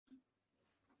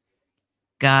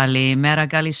Gali, mera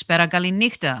gali, spera gali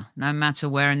nichta. No matter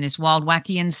where in this wild,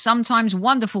 wacky, and sometimes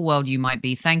wonderful world you might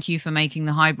be, thank you for making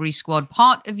the Highbury Squad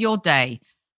part of your day.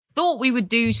 Thought we would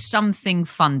do something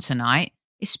fun tonight,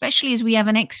 especially as we have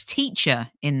an ex-teacher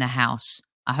in the house.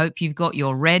 I hope you've got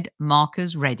your red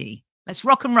markers ready. Let's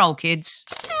rock and roll, kids.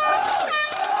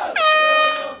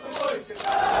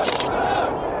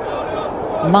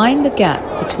 Mind the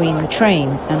gap between the train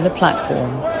and the platform.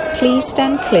 Please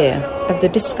stand clear of the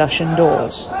discussion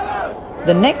doors.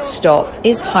 The next stop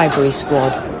is Highbury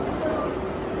Squad.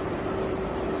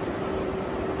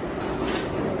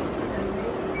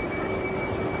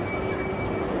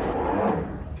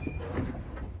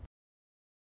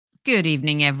 Good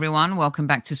evening, everyone. Welcome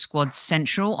back to Squad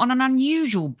Central on an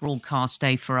unusual broadcast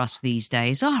day for us these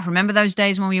days. Oh, remember those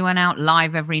days when we went out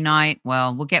live every night?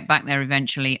 Well, we'll get back there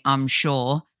eventually, I'm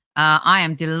sure. I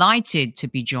am delighted to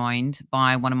be joined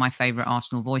by one of my favourite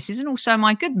Arsenal voices and also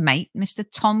my good mate, Mr.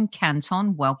 Tom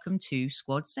Canton. Welcome to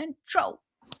Squad Central.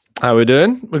 How are we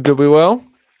doing? We're good, we well?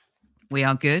 We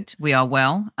are good. We are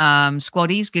well.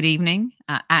 Squaddies, good evening.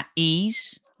 At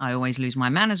ease. I always lose my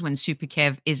manners when Super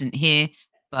Kev isn't here,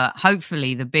 but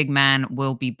hopefully the big man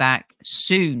will be back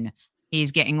soon.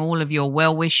 He's getting all of your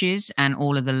well wishes and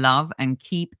all of the love, and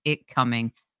keep it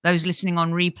coming. Those listening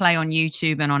on replay on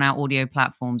YouTube and on our audio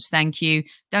platforms, thank you.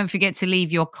 Don't forget to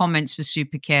leave your comments for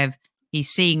Super Kev.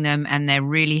 He's seeing them and they're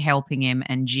really helping him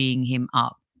and G'ing him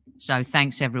up. So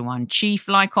thanks, everyone. Chief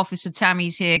Like Officer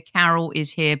Tammy's here. Carol is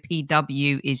here.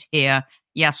 PW is here.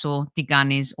 Yasor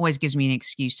Diganis always gives me an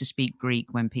excuse to speak Greek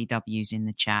when PW's in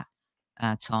the chat.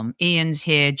 Tom. Ian's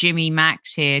here. Jimmy,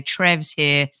 Max here. Trev's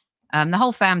here. The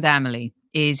whole family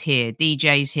is here.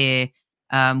 DJ's here.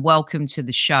 Welcome to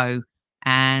the show.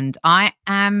 And I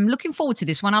am looking forward to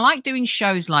this one. I like doing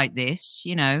shows like this.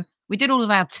 You know, we did all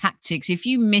of our tactics. If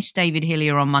you missed David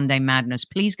Hillier on Monday Madness,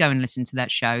 please go and listen to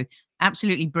that show.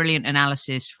 Absolutely brilliant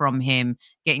analysis from him,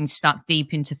 getting stuck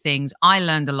deep into things. I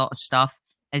learned a lot of stuff.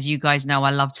 As you guys know, I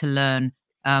love to learn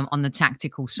on the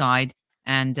tactical side,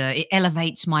 and it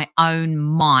elevates my own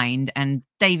mind. And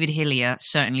David Hillier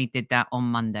certainly did that on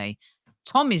Monday.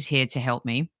 Tom is here to help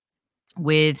me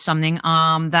with something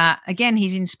that, again,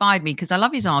 he's inspired me because I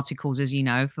love his articles, as you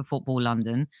know, for Football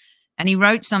London. And he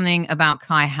wrote something about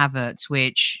Kai Havertz,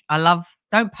 which I love.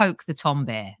 Don't poke the Tom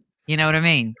bear. You know what I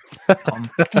mean, Tom?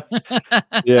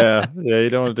 yeah, you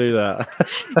don't want to do that.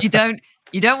 You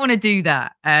don't want to do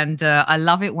that. And I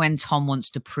love it when Tom wants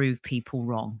to prove people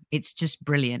wrong. It's just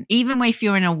brilliant. Even if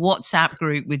you're in a WhatsApp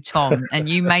group with Tom and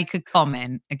you make a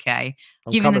comment, okay,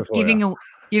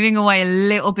 giving away a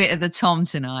little bit of the Tom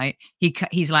tonight.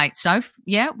 He's like, so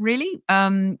yeah, really?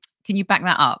 Can you back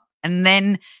that up? And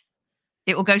then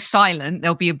it will go silent.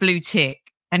 There'll be a blue tick.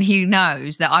 And he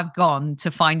knows that I've gone to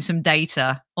find some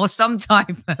data or some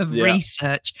type of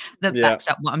research that backs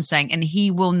up what I'm saying. And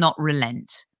he will not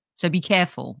relent. So be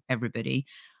careful, everybody.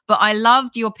 But I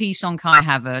loved your piece on Kai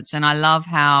Havertz. And I love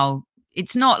how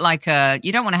it's not like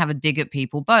you don't want to have a dig at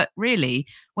people. But really,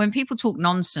 when people talk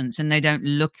nonsense and they don't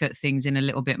look at things in a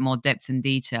little bit more depth and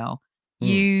detail,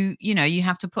 you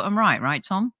have to put them right,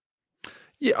 Tom?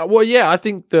 Yeah, well, yeah, I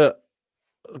think that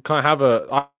Kai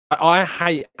Havertz... I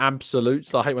hate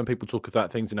absolutes. I hate when people talk about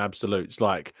things in absolutes,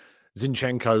 like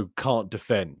Zinchenko can't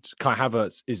defend. Kai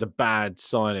Havertz is a bad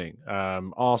signing.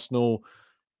 Arsenal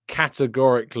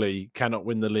categorically cannot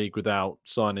win the league without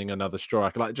signing another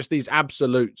striker. Like just these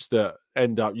absolutes that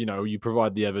end up, you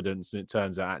provide the evidence and it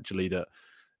turns out actually that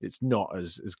it's not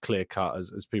as clear cut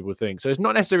as people think. So it's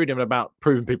not necessarily even about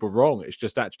proving people wrong. It's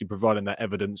just actually providing that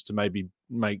evidence to maybe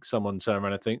make someone turn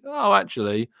around and think, oh,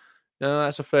 actually, no,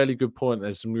 that's a fairly good point.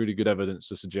 There's some really good evidence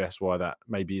to suggest why that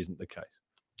maybe isn't the case.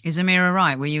 Is Amira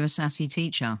right? Were you a sassy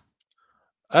teacher?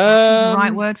 Sassy the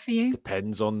right word for you?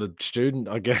 Depends on the student,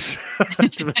 I guess.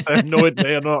 Annoyed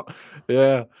me or not.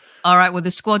 Yeah. All right. Well, the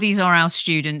squaddies are our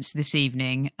students this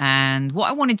evening. And what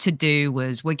I wanted to do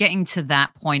was we're getting to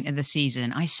that point of the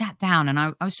season. I sat down and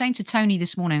I was saying to Tony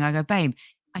this morning, I go, babe,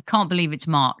 I can't believe it's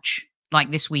March, like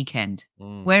this weekend.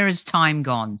 Where has time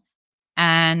gone?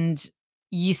 And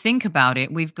you think about it,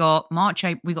 we've got March,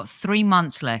 April, we've got 3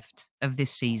 months left of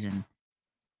this season.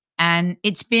 And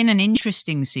it's been an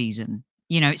interesting season.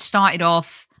 It started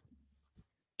off,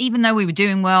 even though we were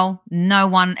doing well,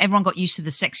 everyone got used to the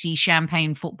sexy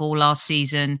champagne football last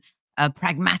season.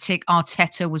 Pragmatic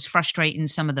Arteta was frustrating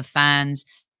some of the fans.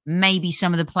 Maybe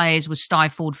some of the players were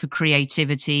stifled for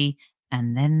creativity.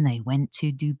 And then they went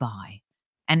to Dubai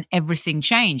and everything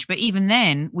changed. But even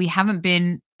then,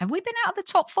 have we been out of the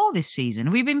top 4 this season?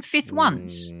 Have we been 5th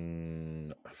once?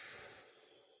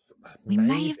 We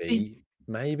may have been.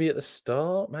 maybe at the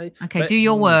start. Maybe. Okay, do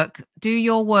your work. Do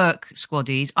your work,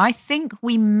 squaddies. I think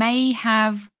we may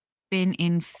have been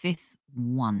in fifth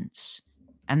once,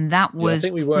 and that Yeah, I was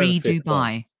think we were in fifth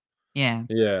once. pre-Dubai. Yeah.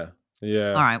 Yeah, All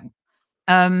yeah.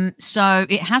 right. So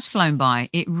it has flown by.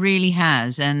 It really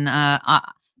has, and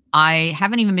I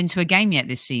haven't even been to a game yet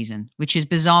this season, which is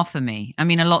bizarre for me. I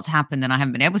mean, a lot's happened, and I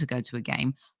haven't been able to go to a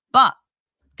game. But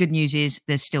good news is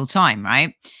there's still time,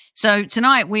 right? So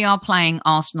tonight we are playing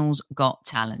Arsenal's Got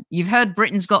Talent. You've heard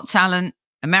Britain's Got Talent,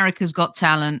 America's Got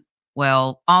Talent.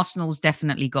 Well, Arsenal's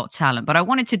definitely got talent, but I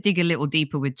wanted to dig a little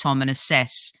deeper with Tom and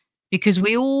assess because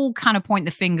we all kind of point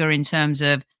the finger in terms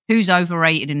of who's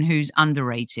overrated and who's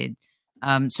underrated.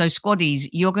 So squaddies,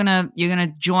 you're gonna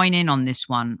join in on this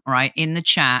one, right? In the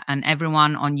chat, and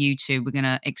everyone on YouTube, we're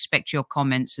gonna expect your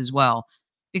comments as well.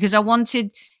 Because I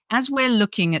wanted, as we're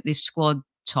looking at this squad,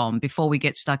 Tom, before we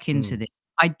get stuck into this,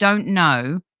 I don't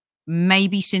know,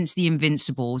 maybe since the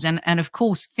Invincibles, and of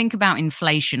course, think about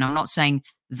inflation. I'm not saying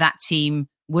that team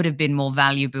would have been more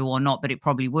valuable or not, but it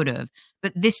probably would have.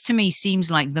 But this to me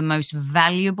seems like the most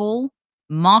valuable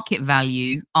market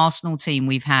value Arsenal team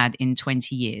we've had in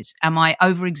 20 years. Am I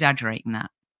over exaggerating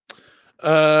that?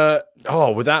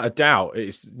 Without a doubt.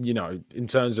 It's, in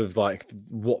terms of like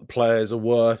what players are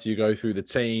worth, you go through the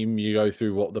team, you go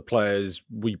through what the players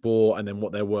we bought and then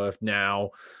what they're worth now.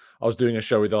 I was doing a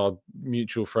show with our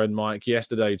mutual friend Mike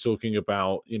yesterday talking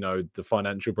about, the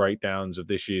financial breakdowns of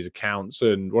this year's accounts.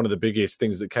 And one of the biggest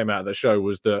things that came out of the show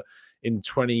was that in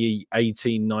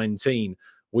 2018-19,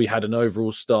 we had an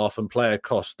overall staff and player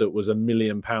cost that was £1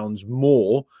 million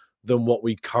more than what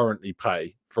we currently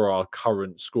pay for our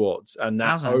current squads. And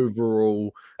that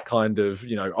overall kind of,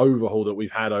 overhaul that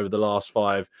we've had over the last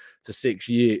 5 to 6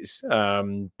 years,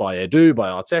 by Edu, by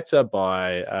Arteta,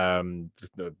 by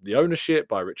the ownership,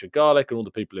 by Richard Garlick and all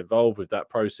the people involved with that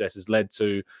process has led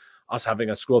to us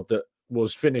having a squad that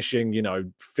was finishing,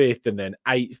 5th and then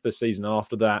 8th the season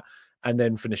after that, and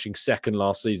then finishing 2nd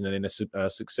last season and in a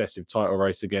successive title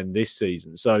race again this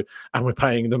season. So, and we're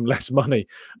paying them less money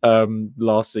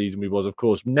last season we was, of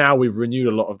course. Now we've renewed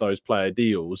a lot of those player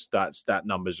deals. That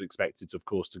number's expected, of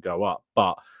course, to go up.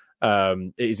 But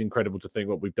it is incredible to think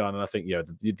what we've done. And I think,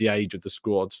 the age of the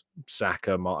squad,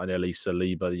 Saka, Martinelli,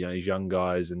 Saliba, these young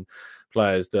guys and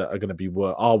players that are going to be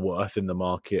worth in the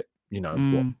market,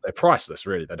 they're priceless,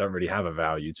 really. They don't really have a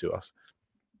value to us.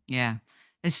 Yeah.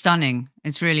 It's stunning.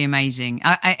 It's really amazing.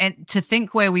 And to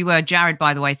think where we were, Jared,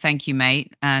 by the way, thank you,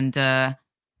 mate. And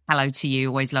hello to you.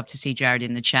 Always love to see Jared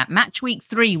in the chat. Match week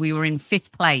 3, we were in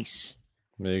 5th place.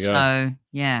 There you go. So,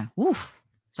 yeah. Woof.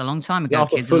 It's a long time ago,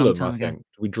 after kids. Fulham, a long time I think. ago.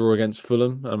 We draw against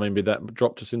Fulham, and maybe that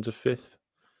dropped us into 5th.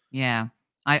 Yeah.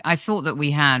 I thought that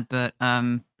we had, but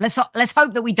let's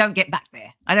hope that we don't get back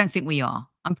there. I don't think we are.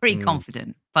 I'm pretty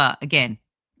confident. But again,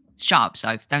 shut up,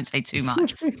 Soph. Don't say too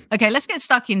much. Okay, let's get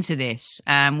stuck into this.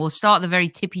 We'll start at the very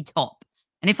tippy top.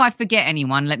 And if I forget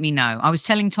anyone, let me know. I was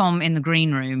telling Tom in the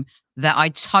green room that I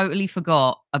totally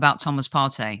forgot about Thomas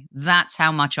Partey. That's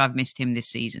how much I've missed him this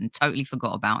season. Totally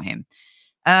forgot about him.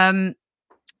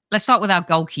 Let's start with our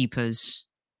goalkeepers.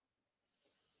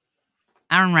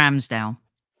 Aaron Ramsdale.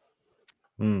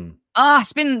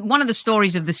 It's been one of the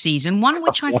stories of the season, one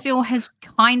which I feel has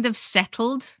kind of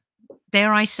settled.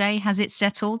 Dare I say, has it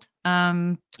settled,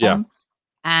 Tom? Yeah.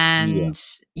 And,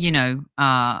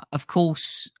 of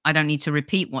course, I don't need to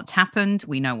repeat what's happened.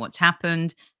 We know what's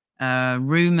happened.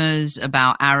 Rumors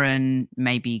about Aaron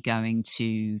maybe going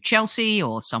to Chelsea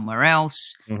or somewhere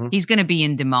else. He's going to be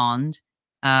in demand.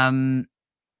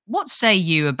 What say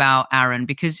you about Aaron?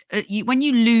 Because when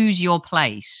you lose your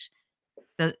place,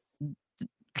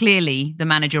 clearly the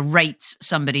manager rates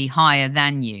somebody higher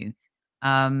than you.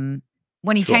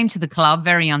 When he came to the club,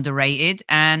 very underrated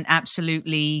and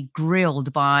absolutely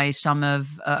grilled by some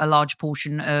of a large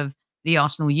portion of the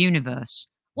Arsenal universe.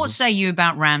 What say you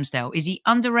about Ramsdale? Is he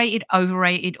underrated,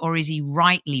 overrated, or is he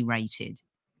rightly rated?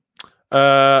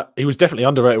 He was definitely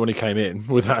underrated when he came in,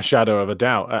 without a shadow of a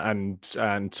doubt, and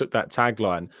took that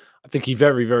tagline. I think he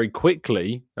very, very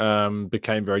quickly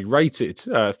became very rated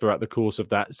throughout the course of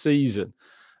that season.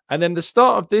 And then the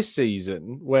start of this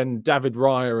season, when David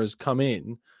Raya has come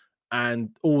in, and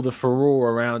all the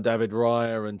furore around David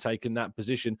Raya and taking that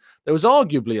position, there was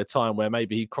arguably a time where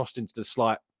maybe he crossed into the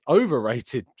slight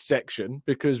overrated section,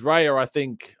 because Raya, I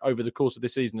think, over the course of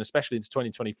this season, especially into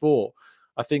 2024,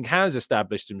 I think has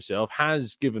established himself,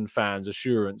 has given fans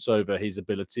assurance over his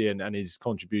ability and his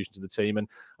contribution to the team. And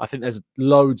I think there's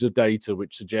loads of data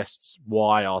which suggests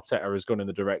why Arteta has gone in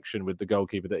the direction with the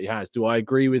goalkeeper that he has. Do I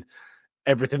agree with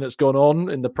everything that's gone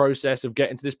on in the process of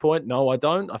getting to this point? No, I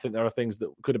don't. I think there are things that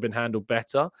could have been handled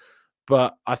better.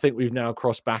 But I think we've now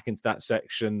crossed back into that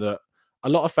section that a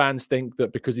lot of fans think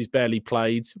that because he's barely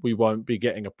played, we won't be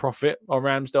getting a profit on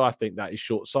Ramsdale. I think that is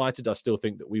short-sighted. I still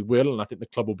think that we will, and I think the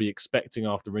club will be expecting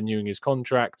after renewing his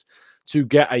contract to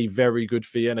get a very good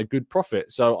fee and a good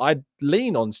profit. So I'd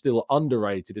lean on still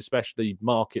underrated, especially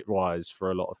market-wise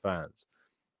for a lot of fans.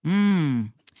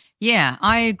 Yeah,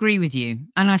 I agree with you.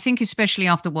 And I think especially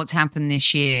after what's happened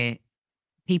this year,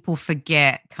 people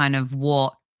forget kind of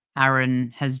what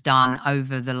Aaron has done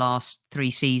over the last 3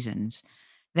 seasons.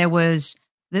 There was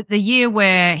the year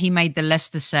where he made the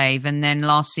Leicester save, and then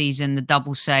last season the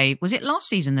double save. Was it last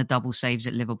season the double saves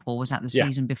at Liverpool? Was that the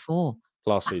season before?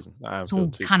 Last season. It's all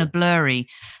kind of blurry.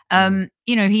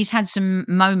 He's had some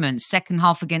moments, second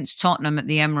half against Tottenham at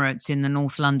the Emirates in the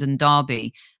North London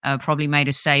derby, probably made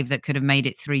a save that could have made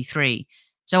it 3-3.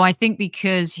 So I think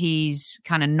because he's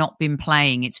kind of not been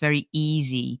playing, it's very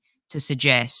easy to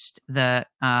suggest that,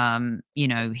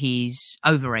 he's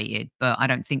overrated, but I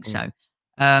don't think so.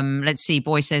 Let's see.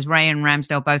 Boy says, Ray and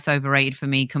Ramsdale both overrated for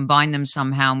me. Combine them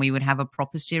somehow and we would have a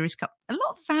proper serious cup. A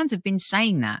lot of fans have been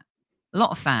saying that.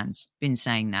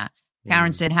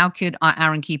 Karen said, how could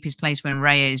Aaron keep his place when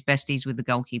Raya is besties with the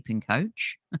goalkeeping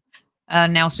coach?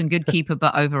 Nelson, good keeper,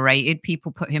 but overrated.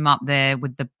 People put him up there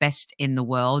with the best in the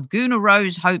world. Guna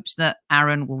Rose hopes that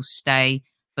Aaron will stay,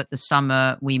 but the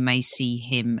summer we may see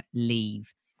him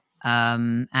leave. He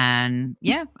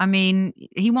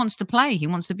wants to play. He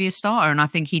wants to be a starter, and I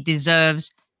think he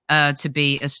deserves to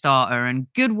be a starter. And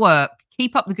good work.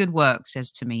 Keep up the good work,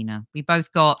 says Tamina. We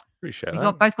both got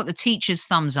the teacher's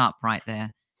thumbs up right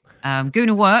there.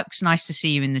 Guna works. Nice to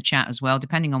see you in the chat as well.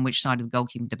 Depending on which side of the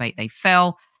goalkeeping debate they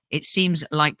fell, it seems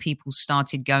like people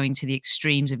started going to the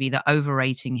extremes of either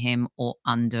overrating him or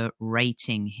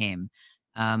underrating him.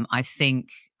 I think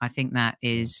that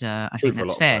is. I think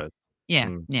that's fair.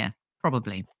 Yeah,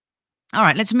 probably. All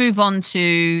right, let's move on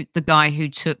to the guy who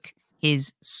took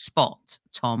his spot,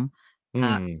 Tom.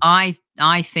 I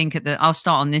think I'll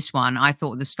start on this one. I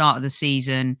thought at the start of the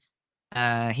season,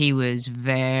 he was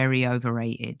very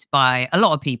overrated by a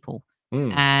lot of people,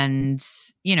 and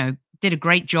did a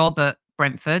great job at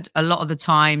Brentford. A lot of the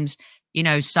times,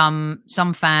 some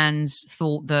fans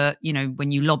thought that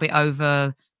when you lob it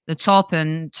over the top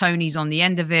and Tony's on the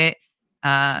end of it,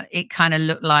 it kind of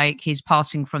looked like his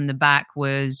passing from the back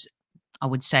was, I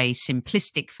would say,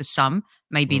 simplistic for some.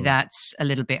 Maybe that's a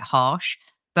little bit harsh.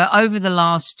 But over the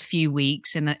last few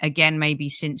weeks, and again, maybe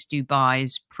since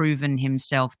Dubai's proven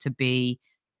himself to be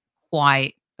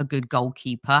quite a good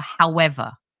goalkeeper.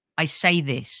 However, I say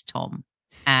this, Tom,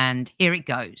 and here it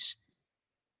goes.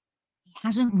 He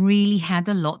hasn't really had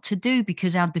a lot to do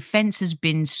because our defense has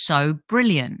been so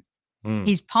brilliant.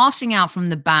 His passing out from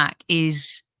the back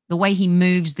is the way he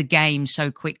moves the game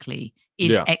so quickly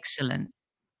is excellent.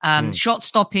 Shot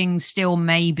stopping still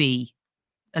maybe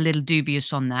a little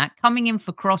dubious on that. Coming in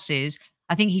for crosses,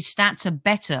 I think his stats are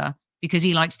better because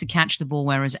he likes to catch the ball,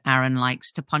 whereas Aaron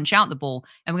likes to punch out the ball.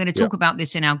 And we're going to talk about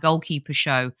this in our goalkeeper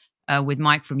show with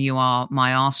Mike from You Are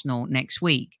My Arsenal next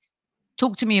week.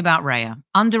 Talk to me about Raya.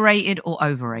 Underrated or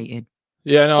overrated?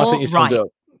 Yeah, no, I think you summed it up.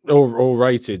 All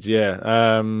rated, yeah.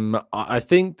 I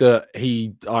think that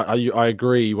I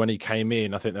agree. When he came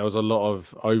in, I think there was a lot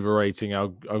of overrating how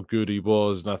good he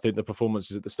was, and I think the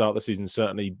performances at the start of the season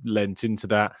certainly lent into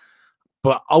that.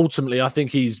 But ultimately, I think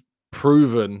he's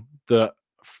proven that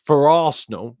for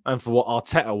Arsenal and for what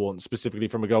Arteta wants specifically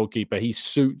from a goalkeeper, he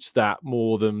suits that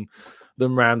more than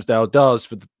Ramsdale does.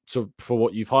 For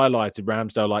what you've highlighted,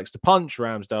 Ramsdale likes to punch,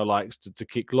 Ramsdale likes to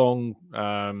kick long,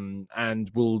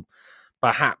 and will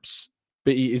perhaps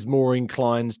is more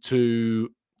inclined to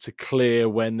clear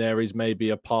when there is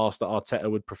maybe a pass that Arteta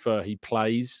would prefer he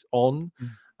plays on.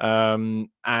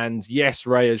 And yes,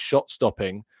 Raya's shot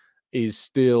stopping is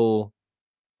still,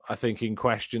 I think, in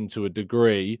question to a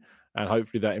degree, and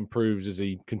hopefully that improves as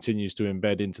he continues to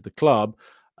embed into the club.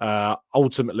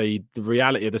 Ultimately, the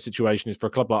reality of the situation is for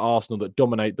a club like Arsenal that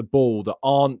dominate the ball, that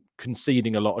aren't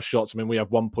conceding a lot of shots. I mean, we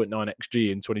have 1.9 XG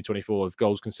in 2024 of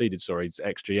goals conceded. Sorry, it's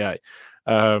XGA,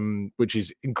 which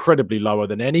is incredibly lower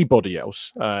than anybody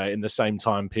else in the same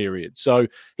time period. So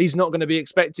he's not going to be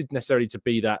expected necessarily to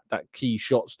be that key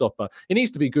shot stopper. He needs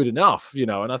to be good enough,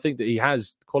 and I think that he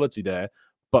has quality there.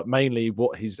 But mainly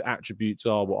what his attributes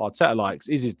are, what Arteta likes,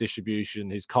 is his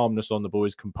distribution, his calmness on the ball,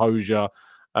 his composure,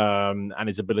 and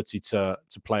his ability to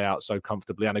play out so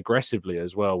comfortably and aggressively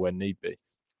as well when need be.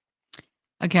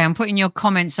 Okay, I'm putting your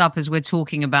comments up as we're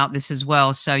talking about this as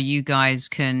well, so you guys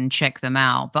can check them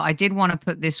out. But I did want to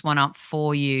put this one up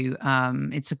for you.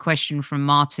 It's a question from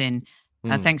Martin.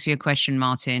 Thanks for your question,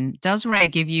 Martin. Does Ray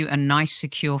give you a nice,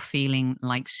 secure feeling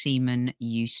like Seaman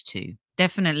used to?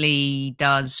 definitely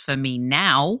does for me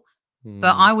now.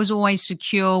 But Mm. I was always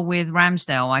secure with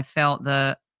Ramsdale. I felt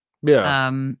that,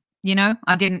 Yeah.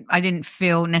 I didn't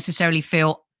necessarily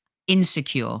feel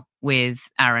insecure with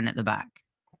Aaron at the back.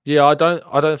 Yeah, I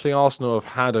don't think Arsenal have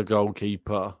had a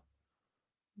goalkeeper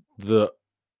that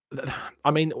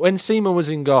I mean, when Seaman was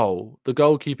in goal, the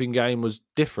goalkeeping game was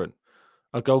different.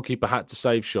 A goalkeeper had to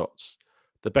save shots.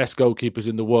 The best goalkeepers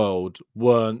in the world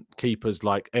weren't keepers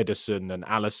like Edison and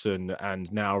Allison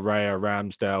and now Raya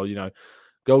Ramsdale.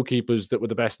 Goalkeepers that were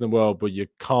the best in the world were your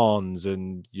Khans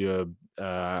and your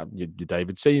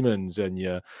David Seamans and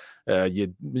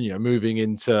moving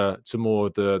into more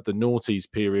of the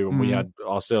noughties period when we Mm. had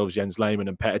ourselves Jens Lehmann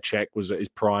and Petr Cech was at his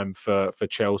prime for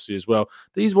Chelsea as well.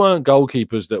 These weren't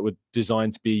goalkeepers that were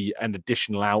designed to be an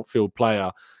additional outfield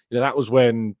player. That was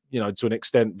when, to an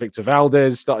extent, Victor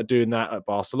Valdez started doing that at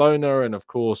Barcelona, and of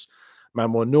course,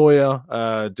 Manuel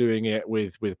Neuer doing it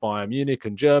with Bayern Munich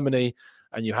and Germany.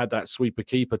 And you had that sweeper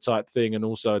keeper type thing, and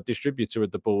also a distributor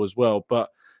of the ball as well. But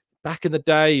back in the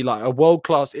day, like a world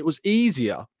class, it was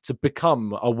easier to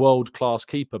become a world class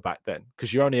keeper back then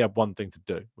because you only had one thing to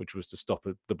do, which was to stop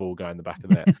the ball going in the back of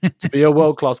the net. To be a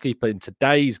world class keeper in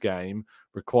today's game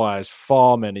requires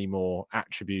far many more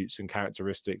attributes and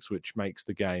characteristics, which makes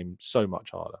the game so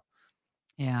much harder.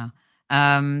 Yeah.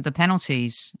 The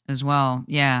penalties as well.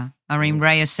 Yeah. I mean, Mm.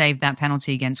 Reyes saved that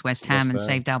penalty against West Ham West and Ham,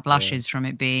 saved our yeah. blushes from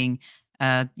it being,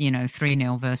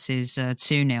 3-0 versus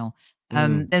 2-0.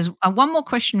 Mm. There's one more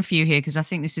question for you here because I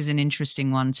think this is an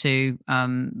interesting one too.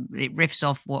 It riffs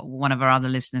off what one of our other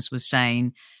listeners was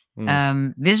saying.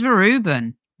 Mm.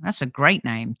 Visvaruben, that's a great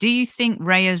name. Do you think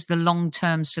Reyes the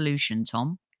long-term solution,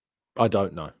 Tom? I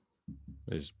don't know.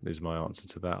 Is my answer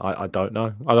to that. I don't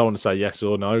know. I don't want to say yes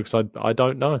or no because I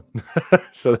don't know.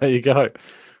 So there you go.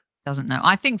 Doesn't know.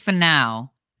 I think for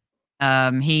now,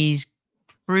 he's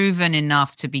proven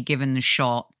enough to be given the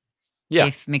shot. Yeah.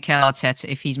 If he's Mikel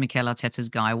Arteta's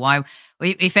guy, why?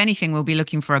 If anything, we'll be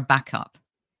looking for a backup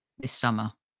this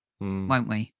summer, won't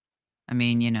we? I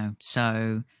mean,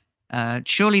 so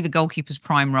surely the goalkeeper's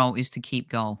prime role is to keep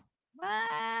goal.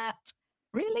 What?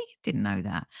 Really? Didn't know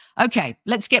that. Okay,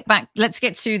 let's get back. Let's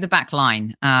get to the back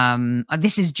line.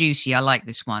 This is juicy. I like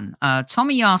this one.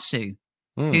 Tomiyasu,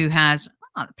 who has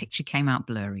the picture came out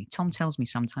blurry. Tom tells me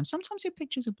sometimes your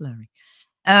pictures are blurry.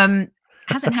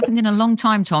 Hasn't happened in a long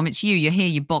time, Tom. It's you. You're here.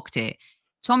 You booked it.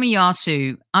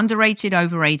 Tomiyasu, underrated,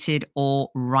 overrated, or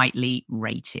rightly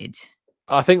rated?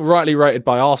 I think rightly rated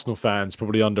by Arsenal fans,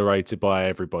 probably underrated by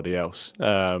everybody else.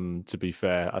 To be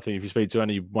fair, I think if you speak to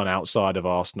anyone outside of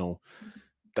Arsenal,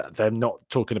 they're not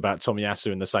talking about Tomiyasu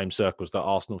in the same circles that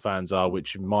Arsenal fans are,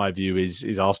 which in my view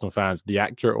is Arsenal fans the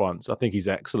accurate ones. I think he's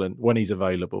excellent when he's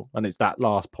available, and it's that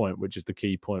last point which is the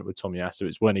key point with Tomiyasu.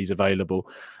 It's when he's available.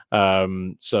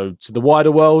 So to the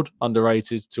wider world,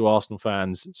 underrated. To Arsenal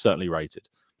fans, certainly rated.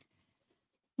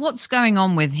 What's going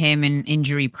on with him in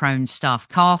injury-prone stuff?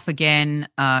 Calf again.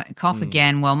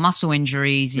 Well, muscle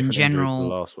injuries Different in injury to general.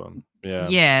 the last one. Yeah.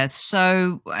 Yeah.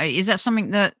 So, is that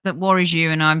something that worries you?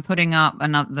 And I'm putting up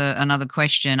another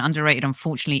question. Underrated,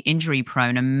 unfortunately,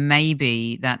 injury-prone, and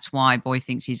maybe that's why Boy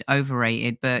thinks he's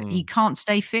overrated. But he can't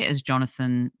stay fit, as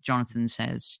Jonathan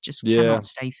says. Just cannot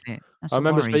stay fit. That's I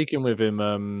remember worry. speaking with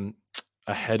him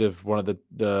ahead of one of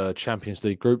the Champions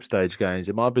League group stage games.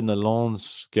 It might have been the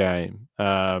Lens game.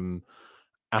 And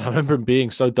I remember him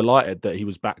being so delighted that he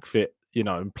was back fit,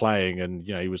 and playing. And,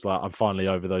 he was like, I'm finally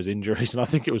over those injuries. And I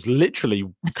think it was literally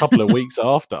a couple of weeks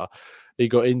after he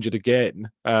got injured again.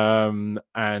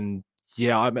 And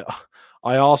yeah,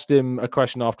 I asked him a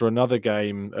question after another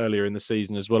game earlier in the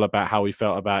season as well about how he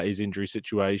felt about his injury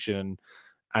situation.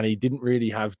 And he didn't really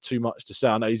have too much to say.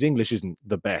 I know his English isn't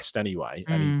the best anyway,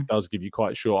 and he does give you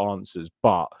quite short answers.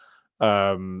 But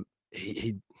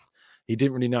he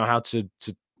didn't really know how to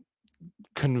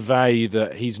convey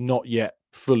that he's not yet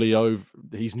fully over.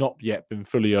 He's not yet been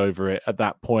fully over it at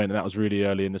that point, and that was really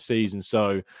early in the season.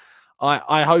 So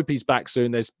I hope he's back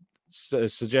soon. There's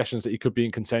suggestions that he could be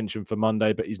in contention for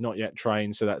Monday, but he's not yet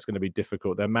trained, so that's going to be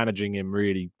difficult. They're managing him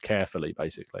really carefully,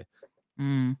 basically.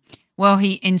 Well,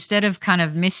 he instead of kind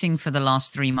of missing for the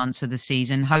last 3 months of the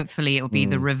season, hopefully it will be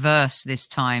the reverse this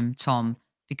time, Tom,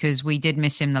 because we did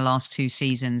miss him the last 2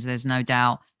 seasons. There's no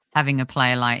doubt having a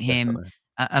player like him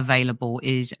available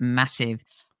is massive.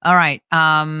 All right.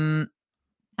 How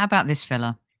about this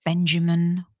fella,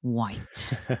 Benjamin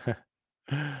White?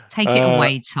 Take it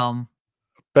away, Tom.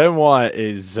 Ben White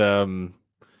is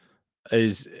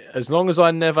is as long as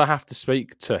I never have to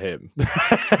speak to him,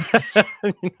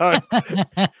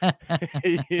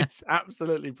 he is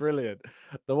absolutely brilliant.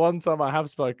 The one time I have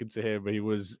spoken to him, he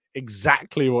was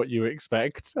exactly what you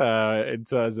expect in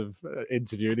terms of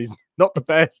interview, and he's not the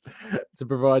best to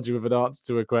provide you with an answer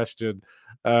to a question.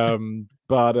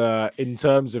 But in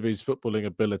terms of his footballing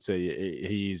ability,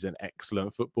 he's an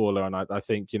excellent footballer, and I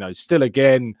think still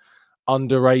again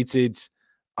underrated.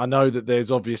 I know that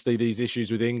there's obviously these issues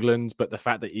with England, but the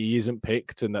fact that he isn't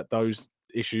picked and that those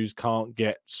issues can't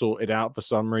get sorted out for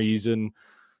some reason,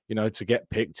 to get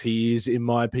picked, he is, in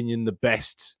my opinion, the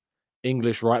best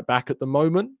English right back at the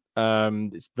moment.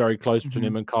 It's very close between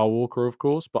him and Kyle Walker, of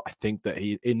course, but I think that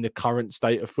he, in the current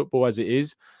state of football as it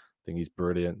is, I think he's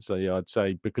brilliant. So yeah, I'd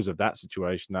say because of that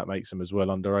situation, that makes him as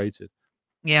well underrated.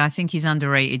 Yeah, I think he's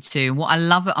underrated too. What I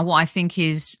love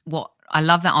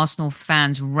that Arsenal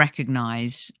fans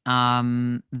recognise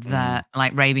that,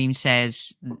 like Rabeem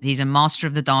says, he's a master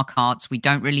of the dark arts. We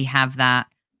don't really have that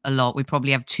a lot. We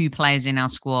probably have 2 players in our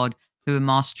squad who are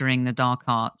mastering the dark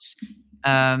arts.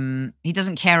 He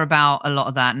doesn't care about a lot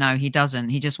of that. No, he doesn't.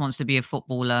 He just wants to be a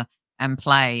footballer and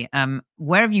play.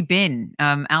 Where have you been?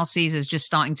 Al Caesar's just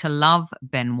starting to love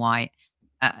Ben White.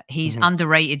 He's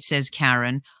underrated, says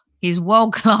Karen. His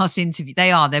world-class interview.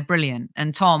 They're brilliant.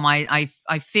 And Tom, I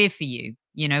fear for you,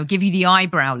 give you the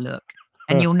eyebrow look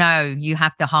and you'll know you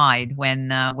have to hide when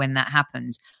that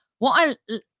happens. What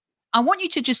I want you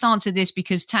to just answer this,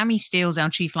 because Tammy Steele, our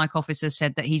chief like officer,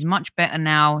 said that he's much better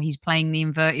now. He's playing the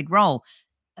inverted role.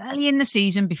 Early in the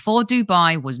season, before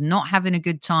Dubai, was not having a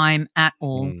good time at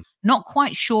all. Not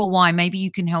quite sure why. Maybe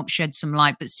you can help shed some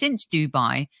light. But since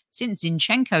Dubai, since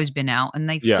Zinchenko's been out and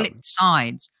they flipped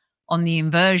sides on the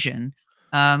inversion.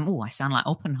 I sound like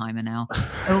Oppenheimer now.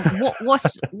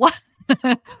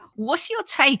 What's your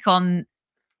take on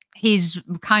his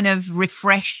kind of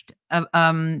refreshed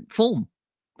form?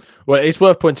 Well, it's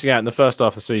worth pointing out in the first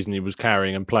half of the season, he was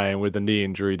carrying and playing with a knee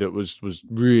injury that was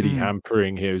really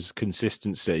hampering his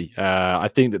consistency. I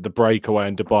think that the breakaway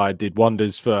in Dubai did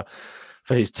wonders for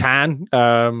his tan,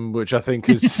 which I think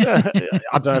is, I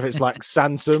don't know if it's like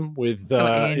Sansom with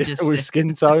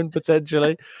skin tone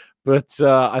potentially. But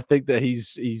I think that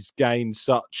he's gained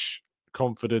such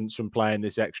confidence from playing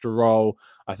this extra role.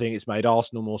 I think it's made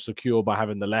Arsenal more secure by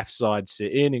having the left side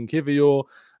sit in Kivior.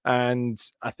 And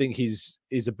I think his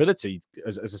ability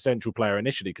as a central player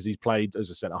initially, because he's played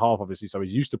as a centre half, obviously, so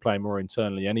he's used to playing more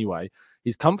internally anyway.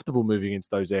 He's comfortable moving into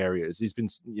those areas. He's been,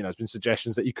 there's been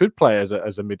suggestions that he could play as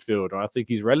a midfielder. I think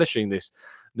he's relishing this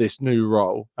new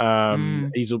role.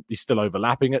 He's still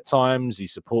overlapping at times. He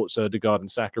supports Ødegaard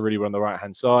and Saka really well on the right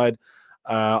hand side.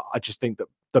 I just think that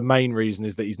the main reason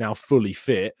is that he's now fully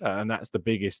fit, and that's the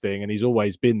biggest thing. And he's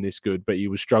always been this good, but he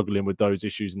was struggling with those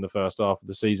issues in the first half of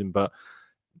the season. But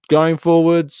going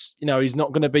forwards, he's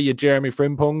not going to be your Jeremy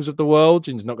Frimpongs of the world.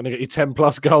 He's not going to get you 10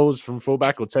 plus goals from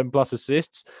fullback or 10 plus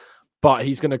assists, but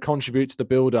he's going to contribute to the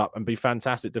build up and be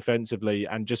fantastic defensively.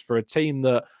 And just for a team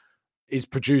that is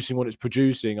producing what it's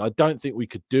producing, I don't think we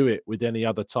could do it with any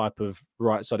other type of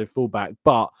right-sided fullback,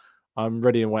 but I'm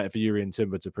ready and waiting for Yuri and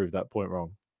Timber to prove that point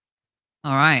wrong.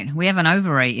 All right. We have an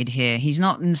overrated here. He's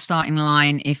not in the starting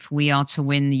line if we are to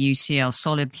win the UCL.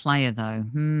 Solid player, though.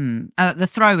 The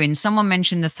throw-ins. Someone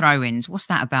mentioned the throw-ins. What's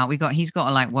that about? He's got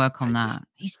to work on that.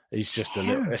 He's just a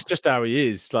little. It's just how he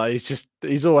is.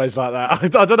 He's always like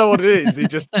that. I don't know what it is.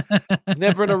 He's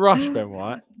never in a rush, Ben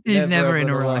White. He's never in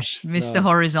a rush. Mr. No.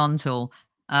 Horizontal.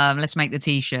 Let's make the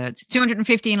t-shirts.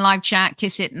 215 live chat.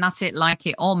 Kiss it, nut it, like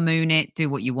it, or moon it. Do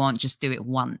what you want. Just do it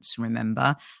once,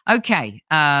 remember. Okay.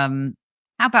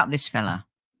 How about this fella?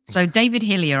 So David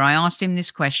Hillier, I asked him this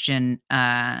question,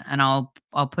 and I'll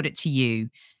put it to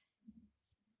you.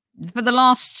 For the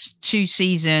last 2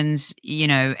 seasons,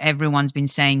 everyone's been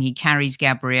saying he carries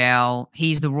Gabriel.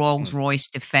 He's the Rolls Royce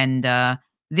defender.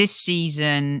 This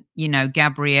season,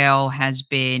 Gabriel has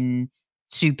been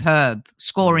superb,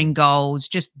 scoring goals,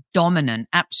 just dominant,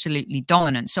 absolutely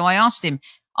dominant. So I asked him,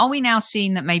 are we now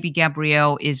seeing that maybe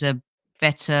Gabriel is a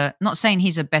better, not saying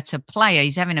he's a better player,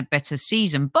 he's having a better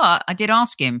season, but I did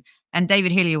ask him, and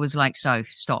David Hillier was like, so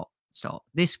stop.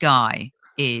 This guy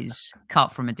is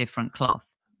cut from a different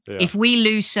cloth. Yeah. If we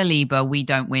lose Saliba, we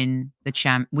don't win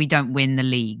the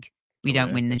league. We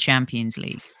don't win the Champions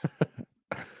League.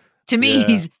 To me,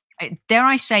 he's, dare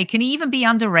I say, can he even be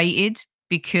underrated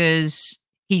because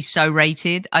he's so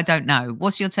rated? I don't know.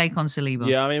 What's your take on Saliba?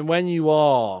 Yeah, I mean, when you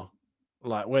are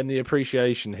when the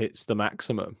appreciation hits the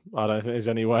maximum, I don't think there's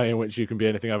any way in which you can be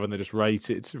anything other than just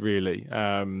rated, really.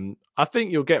 I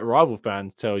think you'll get rival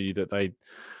fans tell you that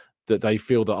that they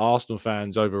feel that Arsenal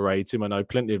fans overrate him. I know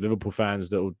plenty of Liverpool fans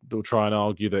that will try and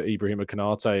argue that Ibrahima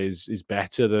Konate is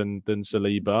better than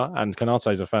Saliba, and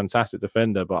Konate is a fantastic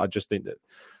defender, but I just think that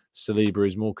Saliba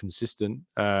is more consistent.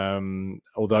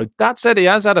 Although that said, he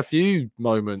has had a few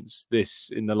moments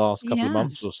in the last couple of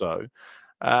months or so.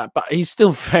 But he's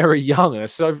still very young, and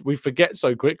so we forget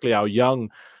so quickly how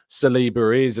young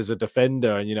Saliba is as a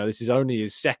defender. And this is only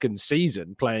his second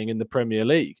season playing in the Premier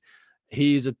League.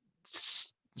 He's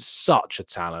such a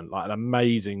talent, like an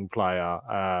amazing player.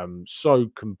 So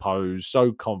composed,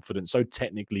 so confident, so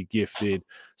technically gifted,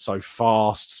 so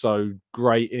fast, so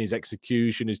great in his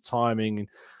execution, his timing,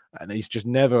 and he's just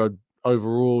never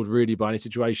overruled really by any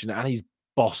situation. And he's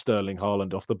bossed Erling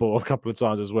Haaland off the ball a couple of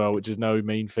times as well, which is no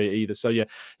mean feat either. So yeah,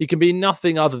 he can be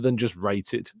nothing other than just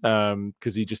rated,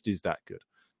 because he just is that good.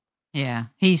 Yeah,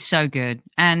 he's so good.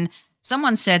 And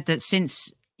someone said that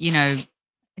since, do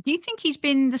you think he's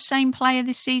been the same player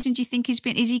this season? Do you think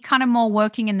is he kind of more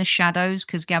working in the shadows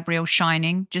because Gabriel's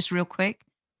shining? Just real quick,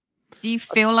 do you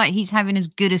feel like he's having as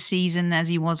good a season as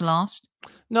he was last?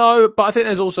 No, but I think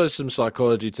there's also some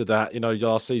psychology to that.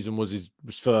 Last season was his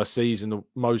first season.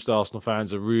 Most Arsenal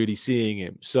fans are really seeing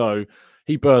him. So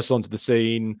he bursts onto the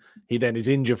scene. He then is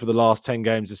injured for the last 10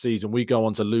 games of the season. We go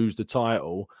on to lose the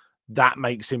title. That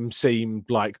makes him seem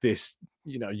like this,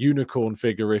 unicorn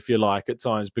figure, if you like, at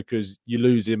times, because you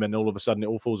lose him and all of a sudden it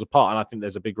all falls apart. And I think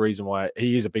there's a big reason why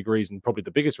he is a big reason, probably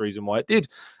the biggest reason why it did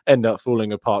end up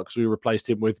falling apart, because we replaced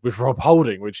him with Rob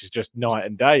Holding, which is just night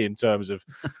and day in terms of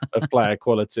player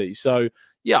quality. So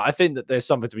yeah, I think that there's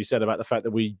something to be said about the fact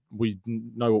that we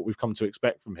know what we've come to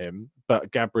expect from him.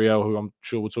 But Gabriel, who I'm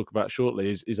sure we'll talk about shortly,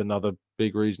 is another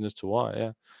big reason as to why.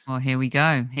 Yeah. Well, here we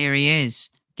go. Here he is.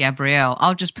 Gabriel.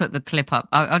 I'll just put the clip up.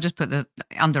 I'll just put the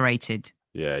underrated.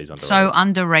 Yeah, he's underrated. So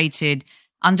underrated,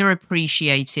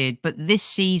 underappreciated. But this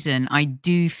season, I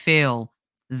do feel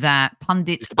that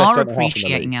pundits are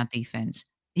appreciating our defense.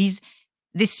 This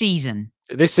season,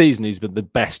 he's been the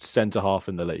best centre half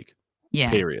in the league. Yeah.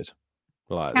 Period.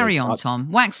 Carry on,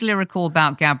 Tom. Wax lyrical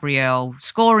about Gabriel,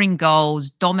 scoring goals,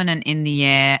 dominant in the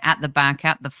air, at the back,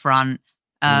 at the front.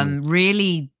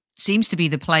 Really seems to be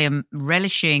the player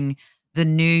relishing the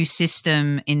new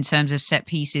system in terms of set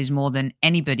pieces more than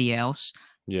anybody else.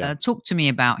 Yeah. Talk to me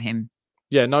about him.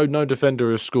 Yeah, no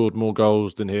defender has scored more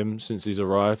goals than him since he's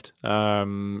arrived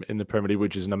in the Premier League,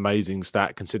 which is an amazing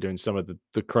stat considering some of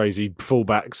the crazy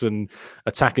fullbacks and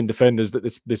attacking defenders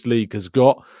that this league has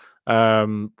got,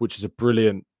 which is a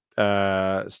brilliant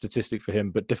statistic for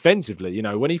him. But defensively,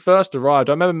 when he first arrived,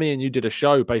 I remember me and you did a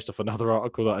show based off another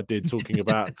article that I did talking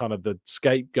about kind of the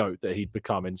scapegoat that he'd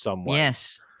become in some ways.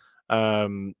 Yes.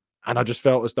 And I just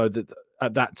felt as though that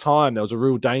at that time there was a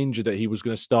real danger that he was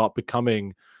going to start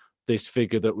becoming this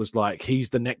figure that was like, he's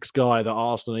the next guy that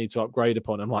Arsenal need to upgrade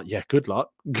upon. I'm like, yeah, good luck.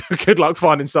 Good luck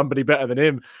finding somebody better than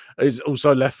him. He's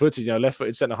also left-footed.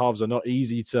 Left-footed centre-halves are not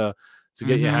easy to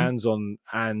get your hands on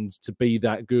and to be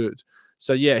that good.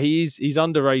 So, yeah, he's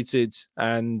underrated,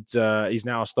 and he's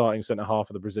now a starting centre-half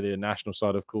of the Brazilian national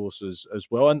side, of course, as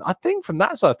well. And I think from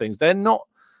that side of things,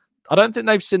 I don't think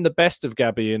they've seen the best of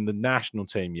Gabby in the national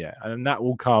team yet, and that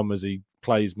will come as he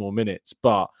plays more minutes.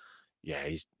 But yeah,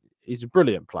 he's a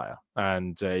brilliant player,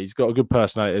 and he's got a good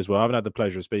personality as well. I haven't had the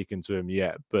pleasure of speaking to him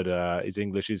yet, but his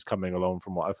English is coming along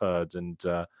from what I've heard, and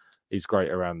he's great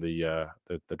around the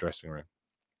dressing room.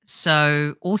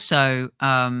 So also,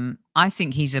 I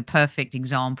think he's a perfect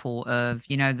example of,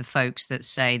 the folks that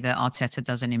say that Arteta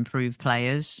doesn't improve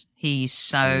players.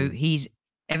 He's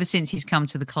ever since he's come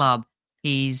to the club,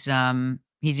 he's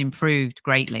improved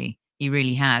greatly. He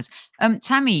really has.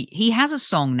 Tammy, he has a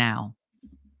song now.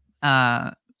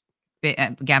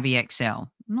 Gabby XL.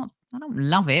 I don't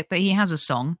love it, but he has a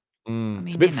song. I mean,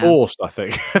 it's a bit forced, I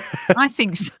think. I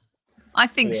think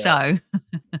so.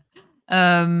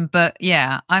 But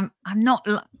yeah, I'm not.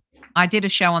 I did a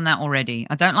show on that already.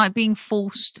 I don't like being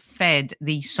forced fed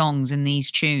these songs and these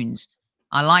tunes.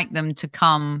 I like them to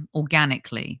come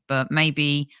organically, but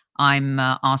maybe I'm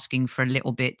asking for a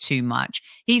little bit too much.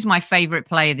 He's my favorite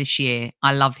player this year.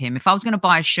 I love him. If I was going to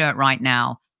buy a shirt right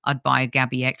now, I'd buy a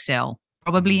Gabby XL,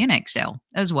 probably in XL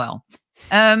as well.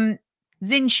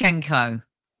 Zinchenko.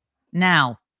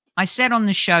 Now, I said on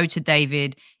the show to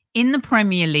David, in the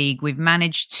Premier League, we've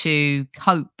managed to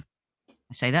cope.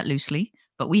 I say that loosely,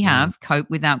 but we have cope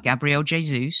without Gabriel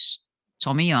Jesus,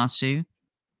 Tomiyasu,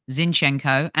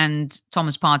 Zinchenko, and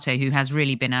Thomas Partey, who has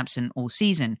really been absent all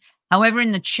season. However,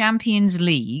 in the Champions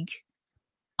League,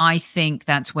 I think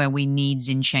that's where we need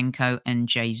Zinchenko and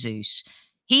Jesus.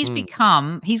 He's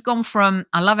gone from,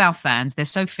 I love our fans, they're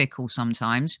so fickle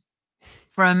sometimes,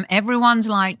 from everyone's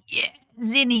like, yeah,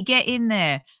 Zinny, get in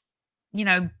there,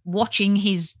 watching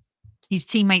his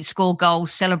teammates score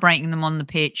goals, celebrating them on the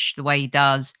pitch the way he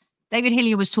does. David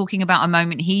Hillier was talking about a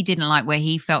moment he didn't like where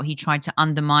he felt he tried to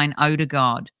undermine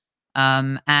Odegaard.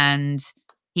 And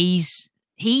he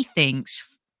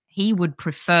thinks he would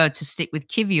prefer to stick with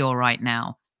Kivior right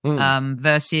now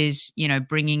versus,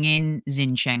 bringing in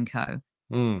Zinchenko.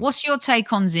 What's your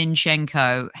take on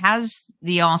Zinchenko? Has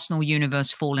the Arsenal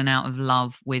universe fallen out of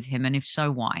love with him? And if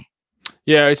so, why?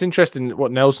 Yeah, it's interesting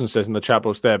what Nelson says in the chat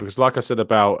box there, because like I said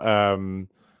about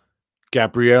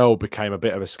Gabriel became a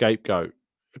bit of a scapegoat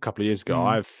a couple of years ago.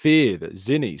 I fear that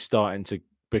Zinny's starting to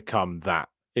become that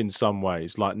in some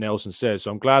ways, like Nelson says.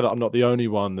 So I'm glad that I'm not the only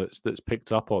one that's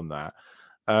picked up on that.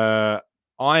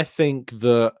 I think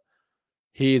that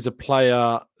he is a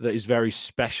player that is very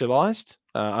specialised.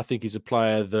 I think he's a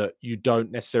player that you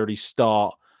don't necessarily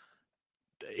start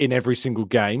in every single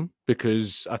game,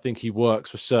 because I think he works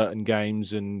for certain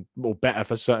games or better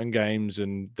for certain games,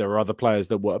 and there are other players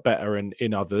that work better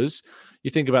in others.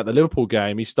 You think about the Liverpool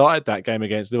game, he started that game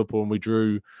against Liverpool and we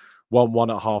drew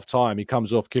 1-1 at half time. He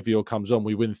comes off, Kivior comes on,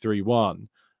 we win 3-1.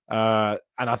 And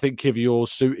I think Kivior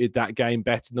suited that game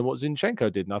better than what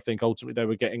Zinchenko did. And I think ultimately they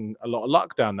were getting a lot of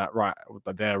luck down that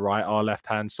our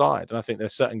left-hand side. And I think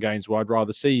there's certain games where I'd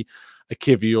rather see a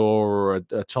Kivior or a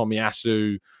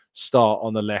Tomiyasu start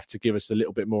on the left to give us a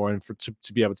little bit more and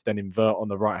to be able to then invert on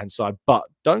the right-hand side. But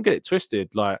don't get it twisted.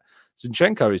 Like,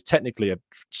 Zinchenko is technically a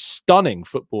stunning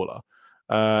footballer.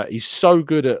 He's so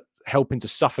good at helping to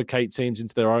suffocate teams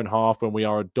into their own half when we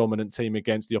are a dominant team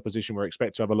against the opposition. We're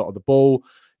expected to have a lot of the ball.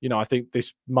 I think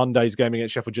this Monday's game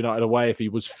against Sheffield United away, if he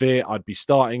was fit, I'd be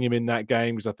starting him in that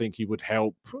game because I think he would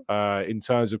help in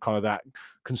terms of kind of that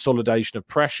consolidation of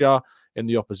pressure in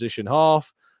the opposition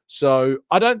half. So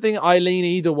I don't think I lean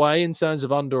either way in terms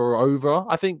of under or over.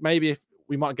 I think maybe if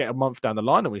we might get a month down the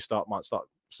line and we might start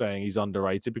saying he's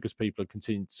underrated because people are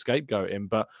continuing to scapegoat him.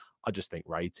 But I just think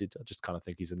rated. I just kind of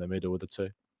think he's in the middle of the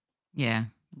two. Yeah,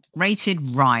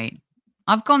 rated right.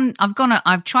 I've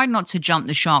tried not to jump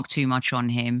the shark too much on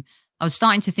him. I was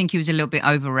starting to think he was a little bit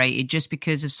overrated just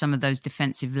because of some of those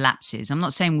defensive lapses. I'm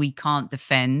not saying we can't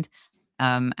defend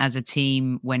as a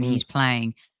team when he's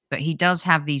playing, but he does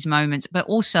have these moments. But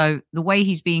also the way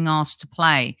he's being asked to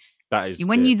play. That is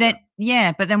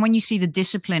but then when you see the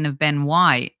discipline of Ben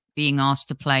White being asked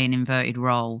to play an inverted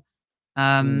role,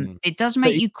 it does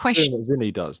make you question. What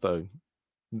Zinny does though.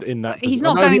 In that he's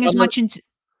not going as much into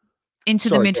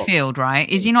the midfield, right?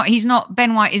 Is he not? He's not.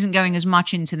 Ben White isn't going as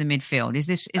much into the midfield. Is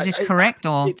this correct?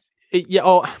 Or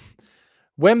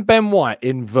when Ben White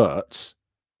inverts,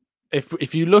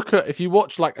 if you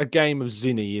watch like a game of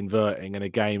Zinny inverting and a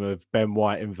game of Ben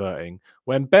White inverting,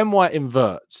 when Ben White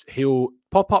inverts, he'll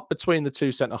pop up between the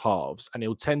two centre halves and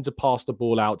he'll tend to pass the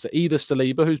ball out to either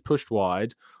Saliba, who's pushed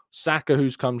wide, Saka,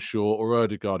 who's come short, or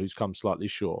Odegaard, who's come slightly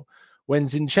short. When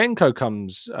Zinchenko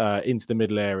comes into the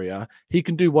middle area, he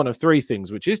can do one of three things,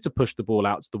 which is to push the ball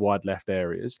out to the wide left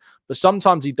areas. But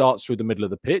sometimes he darts through the middle of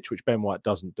the pitch, which Ben White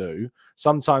doesn't do.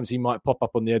 Sometimes he might pop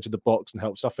up on the edge of the box and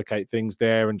help suffocate things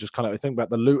there. And just kind of think about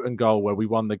the Luton goal where we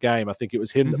won the game. I think it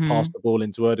was him that passed the ball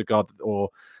into Odegaard, or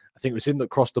I think it was him that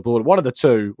crossed the ball. One of the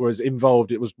two was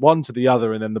involved. It was one to the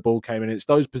other, and then the ball came in. It's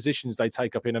those positions they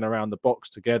take up in and around the box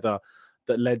together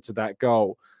that led to that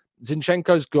goal.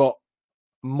 Zinchenko's got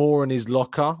more in his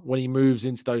locker when he moves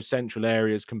into those central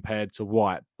areas compared to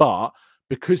White. But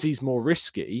because he's more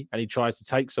risky and he tries to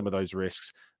take some of those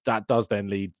risks, that does then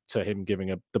lead to him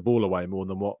giving the ball away more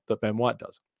than what that Ben White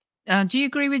does. Do you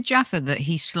agree with Jaffa that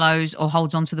he slows or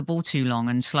holds onto the ball too long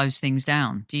and slows things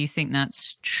down? Do you think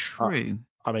that's true?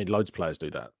 I mean, loads of players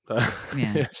do that.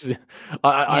 Yeah.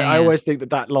 I always think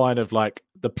that line of like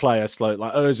the player slow,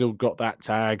 like Ozil got that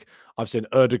tag. I've seen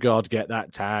Odegaard get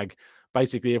that tag.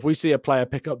 Basically, if we see a player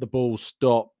pick up the ball,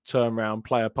 stop, turn around,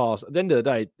 play a pass, at the end of the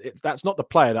day, that's not the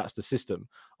player, that's the system.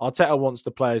 Arteta wants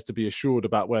the players to be assured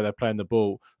about where they're playing the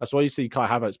ball. That's why you see Kai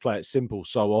Havertz play it simple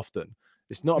so often.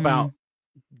 It's not about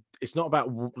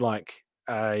like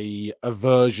a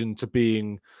aversion to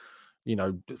being,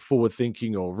 forward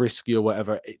thinking or risky or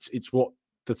whatever. It's what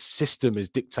the system is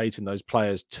dictating those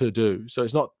players to do. So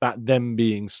it's not about them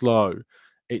being slow.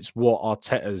 It's what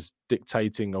Arteta's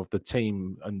dictating of the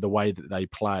team and the way that they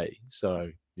play.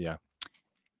 So, yeah.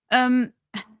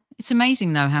 It's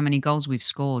amazing, though, how many goals we've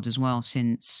scored as well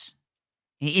since.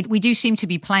 We do seem to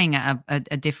be playing at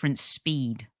a different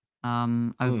speed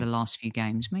over the last few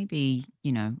games. Maybe,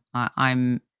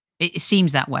 it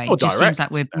seems that way. It just seems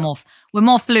like we're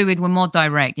more fluid, we're more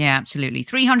direct. Yeah, absolutely.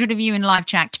 300 of you in live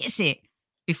chat, kiss it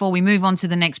before we move on to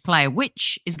the next player,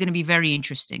 which is going to be very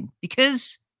interesting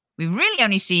because we've really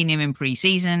only seen him in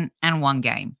pre-season and one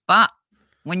game. But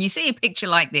when you see a picture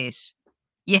like this,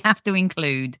 you have to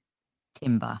include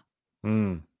Timber.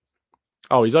 Mm.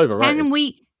 Oh, he's overrated. Can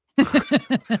we?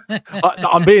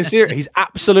 I'm being serious. He's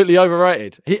absolutely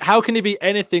overrated. How can he be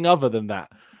anything other than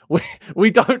that?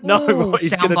 We don't know what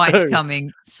he's going to do.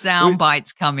 Coming. Sound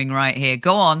bites coming right here.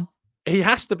 Go on. He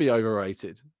has to be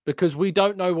overrated because we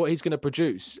don't know what he's going to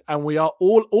produce, and we are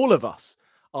all of us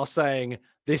are saying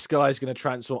this guy's going to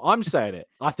transform. I'm saying it.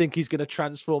 I think he's going to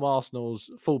transform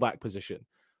Arsenal's fullback position,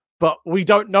 but we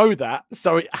don't know that,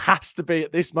 so it has to be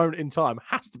at this moment in time.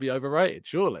 Has to be overrated,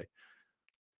 surely.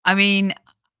 I mean,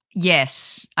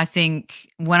 yes, I think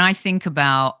when I think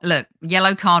about, look,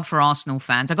 yellow card for Arsenal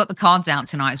fans. I got the cards out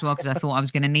tonight as well because I thought I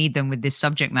was going to need them with this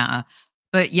subject matter.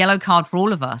 But yellow card for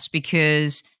all of us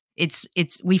because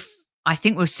I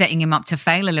think we're setting him up to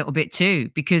fail a little bit too,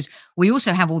 because we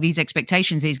also have all these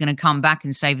expectations that he's going to come back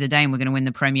and save the day and we're going to win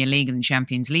the Premier League and the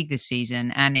Champions League this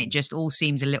season. And it just all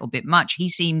seems a little bit much. He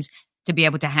seems to be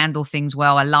able to handle things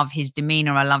well. I love his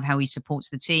demeanor. I love how he supports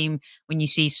the team. When you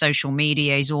see social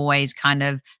media, he's always kind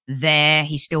of there.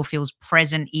 He still feels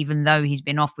present, even though he's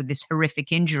been off with this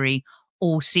horrific injury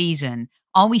all season.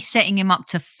 Are we setting him up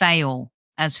to fail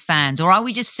as fans, or are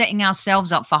we just setting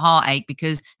ourselves up for heartache?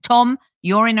 Because Tom,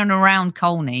 you're in and around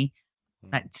Colney.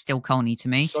 That's still Colney to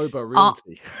me. Sober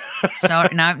realty.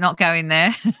 Sorry, no, not going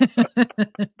there.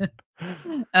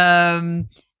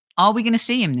 Are we going to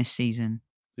see him this season?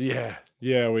 Yeah,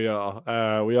 we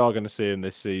are. We are going to see him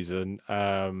this season.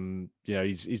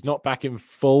 He's not back in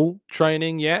full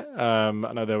training yet. I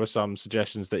know there were some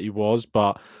suggestions that he was,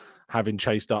 but having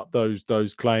chased up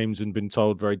those claims and been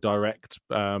told very direct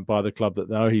by the club that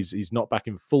no, he's not back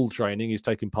in full training. He's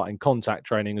taking part in contact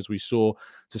training, as we saw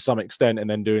to some extent, and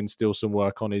then doing still some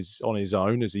work on his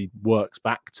own as he works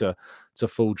back to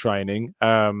full training.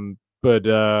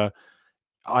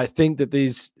 I think that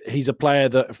he's a player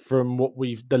that, from what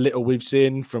we've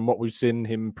seen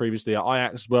him previously at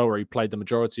Ajax as well, where he played the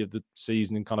majority of the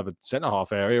season in kind of a centre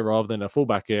half area rather than a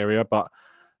fullback area. But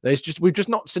we've just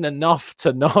not seen enough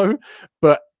to know.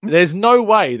 But there's no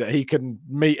way that he can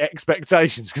meet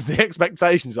expectations, because the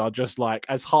expectations are just like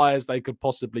as high as they could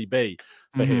possibly be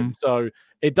for him. So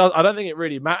I don't think it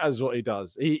really matters what he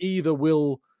does. He either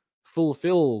will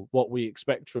fulfill what we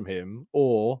expect from him,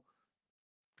 or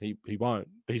he won't.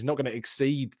 But he's not going to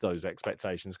exceed those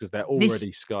expectations because they're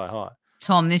already sky high.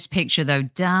 Tom, this picture, though,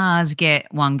 does get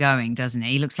one going, doesn't it?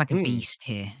 He looks like a beast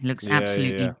here. Looks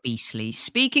absolutely beastly.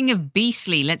 Speaking of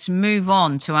beastly, let's move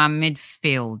on to our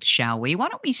midfield, shall we? Why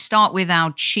don't we start with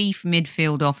our chief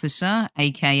midfield officer,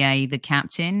 a.k.a. the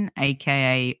captain,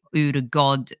 a.k.a. Uda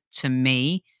God to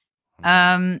me,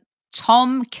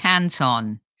 Tom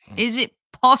Canton. Is it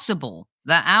possible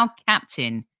that our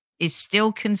captain is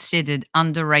still considered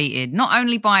underrated, not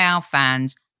only by our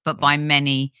fans, but by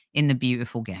many in the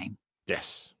beautiful game?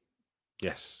 Yes.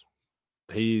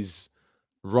 He's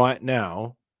right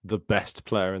now the best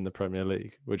player in the Premier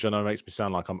League, which I know makes me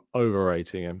sound like I'm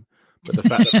overrating him. But the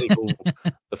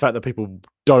fact that people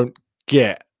don't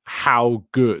get how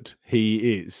good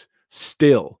he is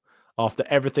still, after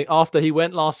everything, after he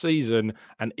went last season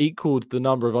and equaled the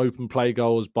number of open play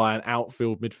goals by an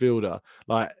outfield midfielder,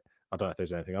 like, I don't know if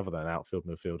there's anything other than an outfield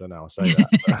midfielder now. I say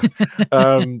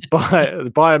that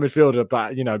by a midfielder,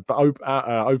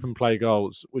 but open play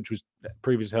goals, which was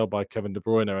previously held by Kevin De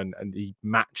Bruyne, and he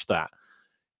matched that.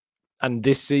 And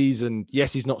this season,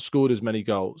 yes, he's not scored as many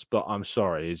goals, but I'm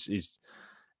sorry, he's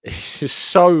just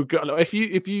so good. If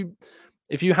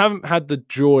you haven't had the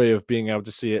joy of being able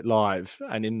to see it live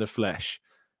and in the flesh,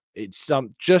 it's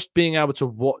just being able to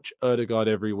watch Ødegaard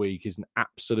every week is an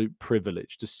absolute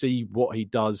privilege. To see what he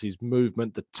does, his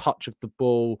movement, the touch of the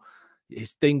ball,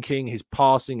 his thinking, his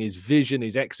passing, his vision,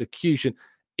 his execution.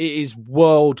 It is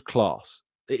world class.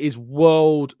 It is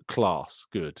world class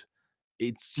good.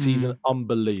 He's an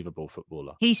unbelievable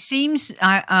footballer. He seems.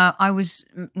 When I was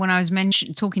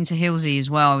talking to Hilsey as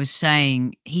well, I was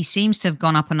saying he seems to have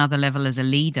gone up another level as a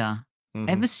leader.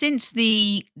 Ever since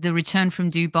the return from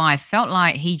Dubai, I felt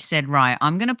like he said, right,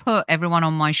 I'm going to put everyone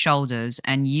on my shoulders,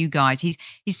 and you guys, he's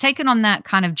taken on that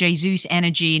kind of Jesus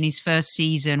energy in his first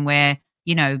season where,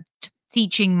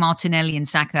 teaching Martinelli and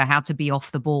Saka how to be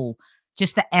off the ball,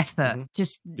 just the effort,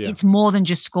 it's more than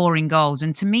just scoring goals.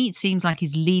 And to me, it seems like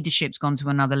his leadership's gone to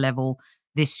another level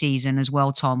this season as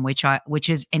well, Tom, which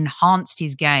has enhanced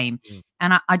his game.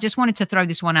 And I just wanted to throw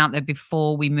this one out there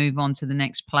before we move on to the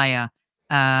next player.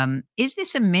 Is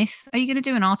this a myth? Are you going to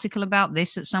do an article about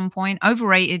this at some point?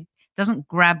 Overrated, doesn't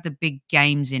grab the big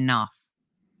games enough.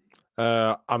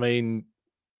 I mean,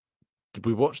 did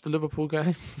we watch the Liverpool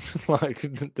game? Like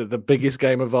the biggest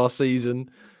game of our season,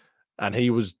 and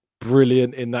he was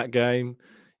brilliant in that game.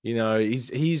 You know,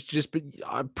 he's just been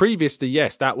previously,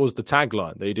 yes, that was the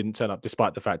tagline that he didn't turn up,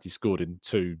 despite the fact he scored in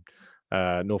 2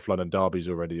 North London derbies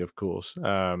already, of course.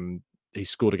 He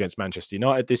scored against Manchester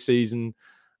United this season.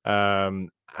 And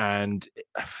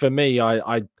for me,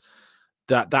 I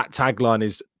that tagline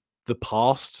is the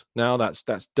past now. That's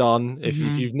done. If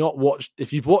you've not watched,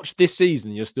 if you've watched this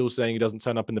season, you're still saying he doesn't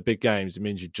turn up in the big games, it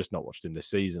means you've just not watched him this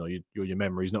season, or your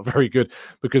memory's not very good,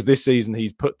 because this season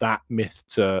he's put that myth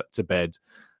to bed,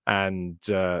 and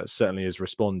certainly has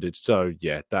responded. So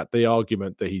yeah, that the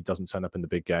argument that he doesn't turn up in the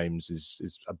big games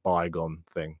is a bygone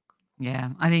thing. Yeah,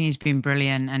 I think he's been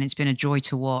brilliant, and it's been a joy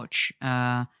to watch.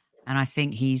 And I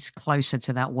think he's closer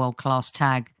to that world-class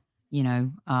tag,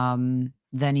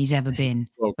 than he's ever been,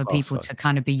 for people to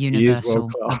kind of be universal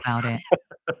about it.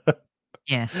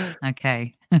 Yes.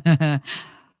 Okay.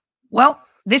 Well,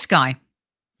 this guy.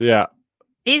 Yeah.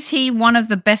 Is he one of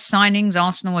the best signings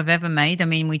Arsenal have ever made? I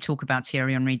mean, we talk about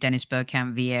Thierry Henry, Dennis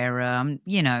Bergkamp, Vieira.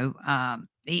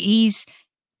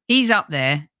 He's up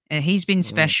there. He's been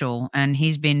special, and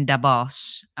he's been the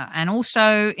boss. And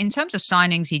also, in terms of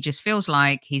signings, he just feels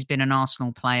like he's been an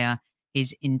Arsenal player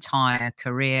his entire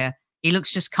career. He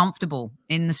looks just comfortable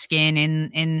in the skin,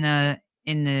 in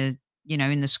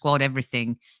the squad,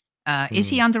 everything. Is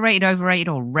he underrated, overrated,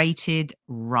 or rated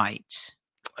right?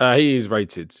 He is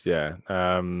rated, yeah.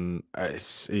 Everyone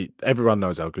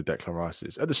knows how good Declan Rice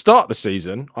is. At the start of the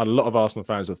season, I had a lot of Arsenal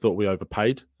fans that thought we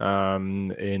overpaid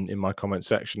in my comment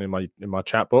section, in my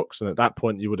chat box, and at that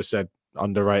point you would have said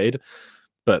underrated.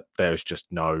 But there's just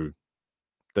no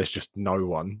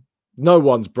one. No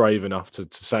one's brave enough to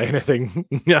say anything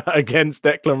against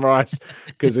Declan Rice,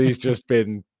 because he's just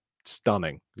been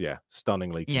stunning. Yeah,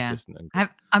 stunningly consistent.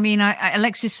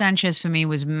 Alexis Sanchez for me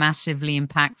was massively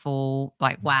impactful.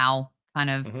 Like, wow, kind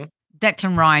of.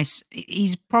 Declan Rice,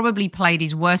 he's probably played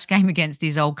his worst game against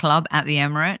his old club at the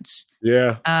Emirates.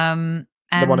 Yeah. And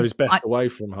one of his best away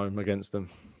from home against them.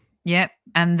 Yep.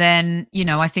 And then,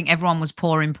 I think everyone was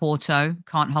poor in Porto.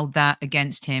 Can't hold that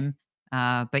against him.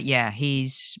 But yeah,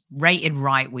 he's rated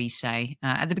right, we say.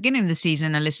 At the beginning of the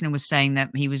season, a listener was saying that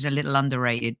he was a little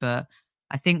underrated, but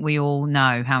I think we all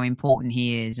know how important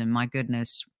he is. And my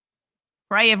goodness,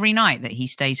 pray every night that he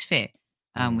stays fit,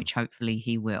 which hopefully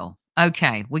he will.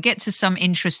 Okay, we get to some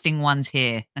interesting ones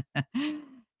here.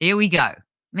 Here we go.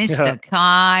 Mr.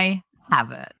 Kai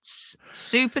Havertz.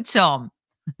 Super Tom,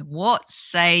 what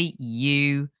say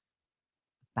you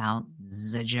about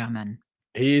the German?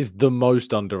 He is the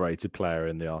most underrated player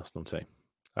in the Arsenal team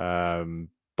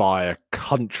by a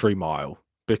country mile,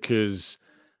 because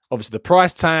obviously the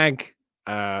price tag,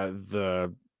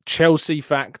 the Chelsea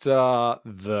factor,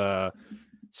 the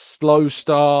slow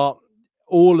start,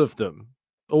 all of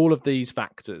these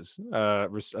factors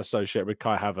associated with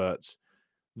Kai Havertz,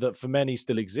 that for many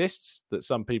still exists, that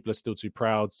some people are still too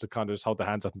proud to kind of just hold their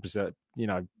hands up and say, you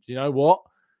know what?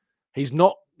 It's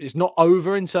not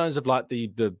over in terms of like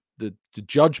the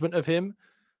judgment of him,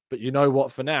 but you know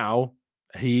what? For now,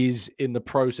 he's in the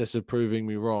process of proving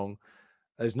me wrong.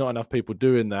 There's not enough people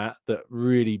doing that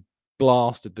really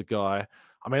blasted the guy.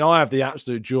 I mean, I have the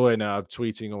absolute joy now of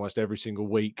tweeting almost every single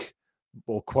week,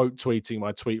 or quote tweeting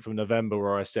my tweet from November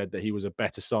where I said that he was a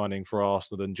better signing for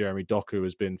Arsenal than Jeremy Doku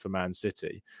has been for Man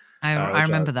City. I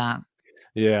remember that.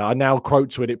 Yeah, I now quote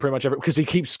tweet it pretty much because he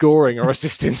keeps scoring or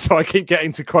assisting, so I keep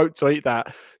getting to quote tweet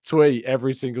that tweet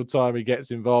every single time he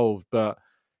gets involved. But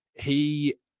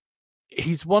he's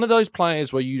one of those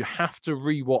players where you have to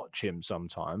rewatch him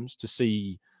sometimes to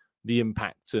see the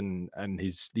impact and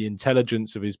the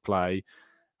intelligence of his play.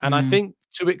 And I think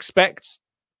to expect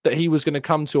that he was going to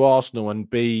come to Arsenal and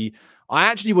be, I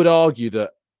actually would argue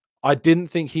that I didn't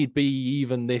think he'd be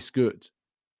even this good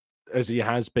as he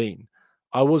has been.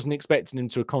 I wasn't expecting him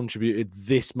to have contributed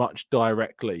this much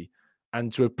directly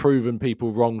and to have proven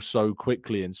people wrong so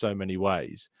quickly in so many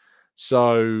ways.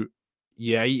 So,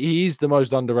 yeah, he is the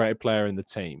most underrated player in the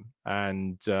team.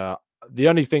 And the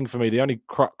only thing for me, the only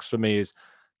crux for me is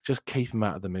just keep him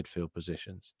out of the midfield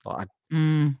positions.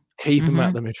 Keep him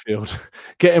out of the midfield.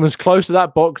 Get him as close to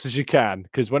that box as you can,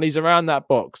 because when he's around that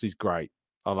box, he's great.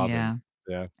 I love him.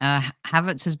 Yeah.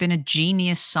 Havertz has been a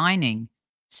genius signing,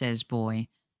 says Boy.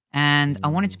 And I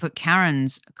wanted to put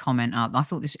Karen's comment up.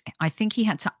 I think he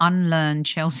had to unlearn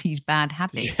Chelsea's bad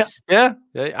habits. Yeah,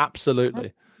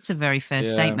 absolutely. It's a very fair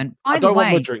statement. I don't want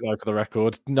Mudryk though, for the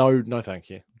record. No, thank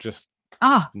you. Just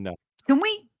no. Can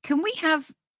we have?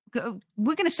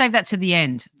 We're going to save that to the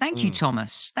end. Thank you,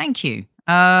 Thomas. Thank you.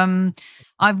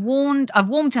 I've warmed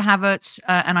to Havertz,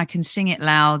 and I can sing it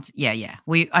loud. Yeah.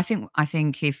 I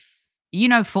think if you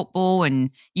know football and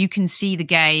you can see the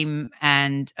game, and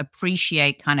and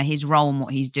appreciate kind of his role and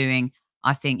what he's doing,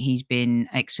 I think he's been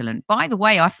excellent. By the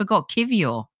way, I forgot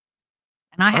Kivior.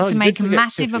 And I had Oh, to you did make a forget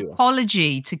massive Kivior.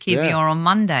 apology to Yeah. Kivior on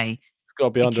Monday. It's got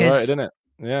to be underrated, Because, isn't it?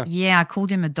 Yeah. yeah, I called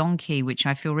him a donkey, which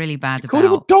I feel really bad You called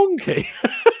him a about. donkey?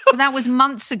 Well, that was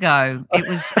months ago. It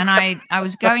was, and I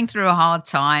was going through a hard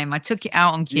time. I took it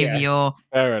out on Yes. Kivior,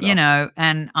 Fair enough.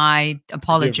 and I Forgiven.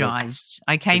 apologized.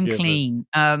 I came Forgiven.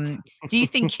 clean. Do you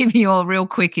think Kivior, real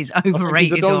quick, is I think he's a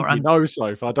overrated or donkey. No,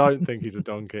 Soph, I don't think he's a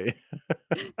donkey.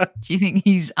 do you think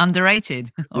he's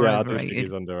underrated or Yeah, I do think overrated?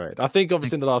 he's underrated. I think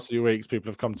obviously Okay. in the last few weeks, people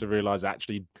have come to realise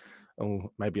actually, oh,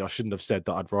 maybe I shouldn't have said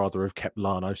that. I'd rather have kept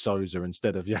Lano Souza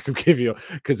instead of Jakub Kivior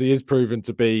because he is proven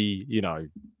to be,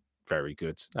 very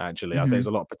good. Actually, I think there's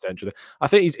a lot of potential there. I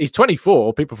think he's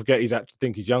 24. People forget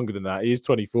think he's younger than that. He is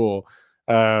 24.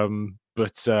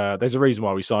 But there's a reason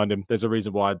why we signed him. There's a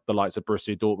reason why the likes of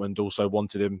Borussia Dortmund also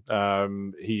wanted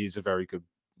him. He's a very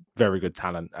good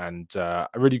talent and a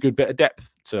really good bit of depth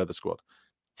to the squad.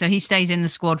 So he stays in the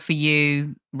squad for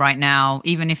you right now,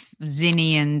 even if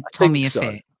Zinny and I Tommy think are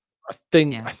so. fit.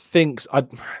 I think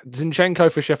Zinchenko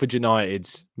for Sheffield United,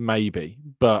 maybe.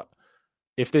 But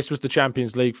if this was the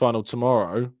Champions League final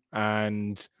tomorrow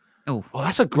and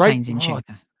that's a great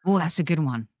Zinchenko. Oh, that's a good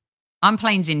one. I'm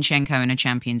playing Zinchenko in a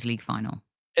Champions League final.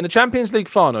 In a Champions League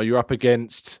final, you're up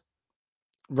against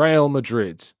Real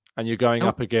Madrid and you're going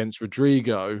up against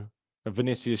Rodrigo and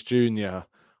Vinicius Jr.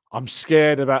 I'm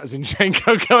scared about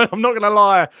Zinchenko going. I'm not going to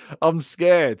lie. I'm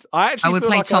scared. I would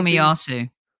play Tomiyasu.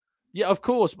 Yeah, of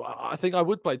course. But I think I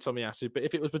would play Tomiyasu. But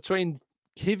if it was between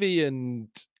Kivi and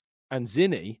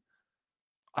Zinny,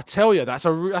 I tell you, that's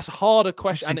a harder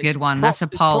question. That's a good one. That's a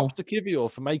poll. Props to Kivior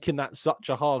for making that such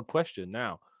a hard question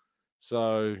now.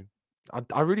 So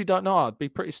I really don't know. I'd be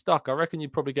pretty stuck. I reckon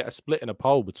you'd probably get a split in a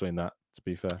poll between that, to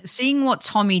be fair. Seeing what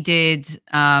Tommy did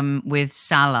with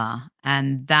Salah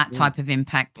and that type of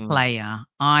impact player,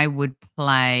 I would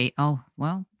play,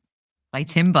 play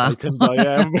Timber. Play Timber,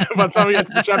 yeah. By the time we get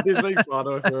to the Champions League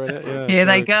final, if we're in it, yeah. Here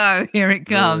they go. Here it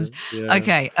comes. Yeah.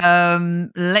 Okay,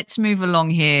 let's move along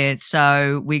here.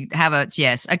 So we have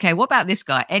yes. Okay, what about this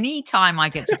guy? Anytime I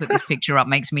get to put this picture up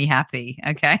makes me happy,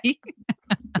 okay?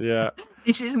 Yeah.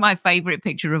 This is my favorite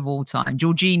picture of all time,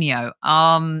 Jorginho.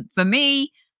 For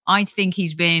me, I think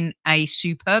he's been a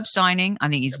superb signing. I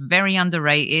think he's very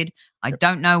underrated. I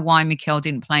don't know why Mikel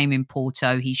didn't play him in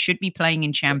Porto. He should be playing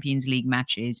in Champions League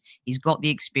matches. He's got the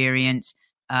experience.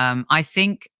 I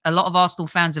think a lot of Arsenal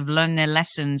fans have learned their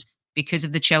lessons because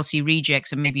of the Chelsea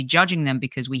rejects and maybe judging them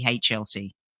because we hate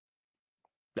Chelsea.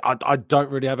 I don't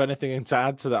really have anything to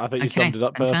add to that. I think you summed it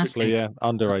up perfectly. Yeah,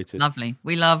 underrated. Lovely.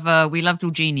 We love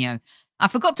Jorginho. I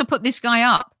forgot to put this guy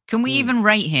up. Can we even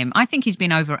rate him? I think he's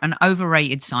been an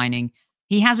overrated signing.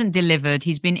 He hasn't delivered.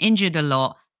 He's been injured a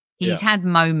lot. He's had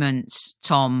moments,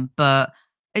 Tom, but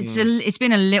it's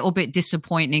been a little bit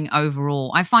disappointing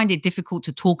overall. I find it difficult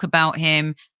to talk about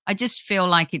him. I just feel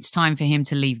like it's time for him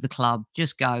to leave the club.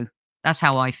 Just go. That's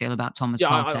how I feel about Thomas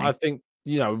Partey. I think,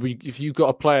 if you've got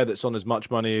a player that's on as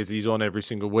much money as he's on every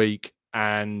single week,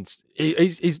 and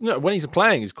he's when he's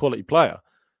playing, he's a quality player.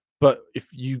 But if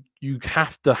you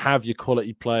have to have your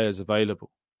quality players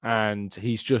available, and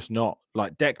he's just not.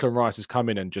 Like Declan Rice has come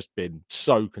in and just been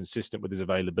so consistent with his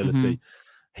availability.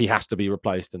 He has to be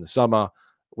replaced in the summer.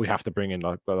 We have to bring in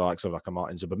the likes of a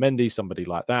Martin Zubimendi, somebody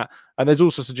like that. And there's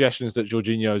also suggestions that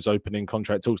Jorginho's opening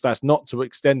contract talks. That's not to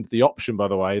extend the option, by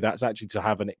the way. That's actually to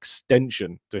have an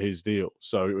extension to his deal.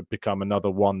 So it would become another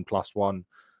 1+1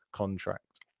 contract.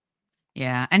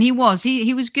 Yeah, and he was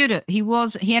good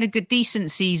he had a good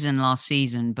decent season last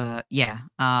season, but yeah.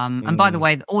 And by the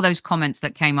way, all those comments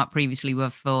that came up previously were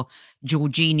for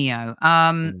Jorginho.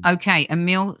 Okay,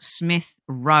 Emile Smith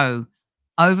Rowe.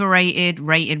 Overrated,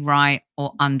 rated right,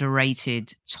 or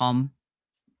underrated, Tom?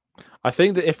 I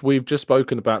think that if we've just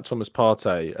spoken about Thomas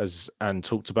Partey and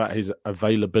talked about his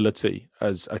availability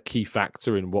as a key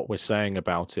factor in what we're saying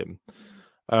about him,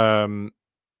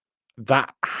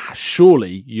 that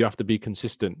surely you have to be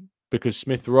consistent, because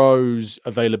Smith Rowe's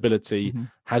availability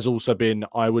has also been,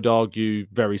 I would argue,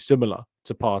 very similar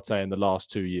to Partey in the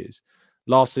last 2 years.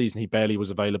 Last season, he barely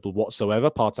was available whatsoever.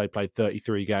 Partey played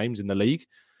 33 games in the league.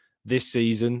 This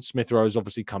season, Smith Rowe's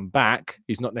obviously come back.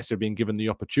 He's not necessarily been given the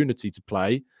opportunity to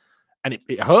play. And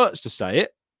it hurts to say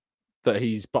it,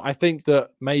 but I think that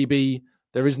maybe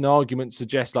there is an argument to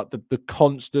suggest like the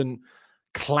constant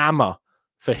clamour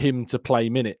for him to play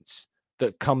minutes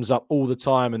that comes up all the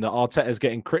time, and that Arteta's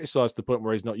getting criticised to the point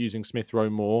where he's not using Smith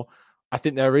Rowe more. I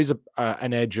think there is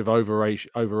an edge of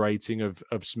overrating of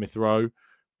Smith Rowe,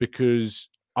 because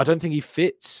I don't think he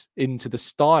fits into the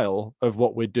style of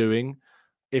what we're doing.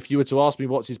 if you were to ask me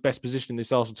what's his best position in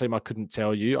this Arsenal team, I couldn't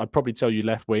tell you. I'd probably tell you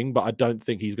left wing, but I don't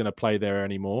think he's going to play there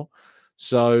anymore.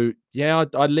 So, yeah,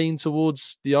 I lean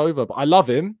towards the over. But I love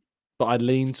him, but I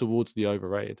lean towards the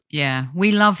overrated. Yeah,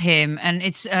 we love him. And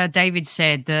it's David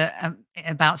said that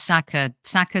about Saka.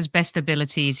 Saka's best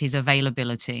ability is his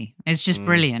availability. It's just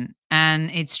brilliant.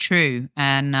 And it's true.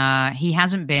 And he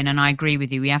hasn't been. And I agree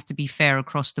with you. We have to be fair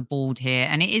across the board here.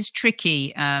 And it is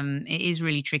tricky. It is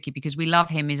really tricky because we love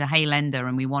him. He's a Haylender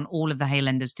and we want all of the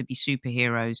Haylenders to be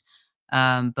superheroes.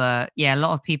 But yeah, a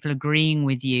lot of people agreeing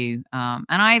with you. And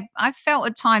I felt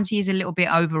at times he is a little bit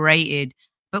overrated.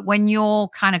 But when you're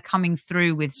kind of coming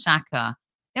through with Saka,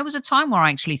 there was a time where I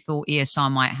actually thought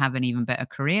ESR might have an even better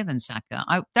career than Saka.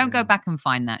 I don't go back and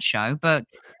find that show, but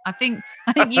I think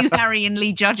you, Harry, and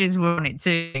Lee Judges were on it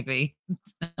too, maybe.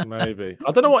 Maybe.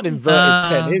 I don't know what an inverted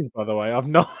 10 is, by the way. I've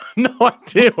no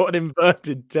idea what an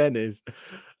inverted 10 is.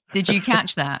 Did you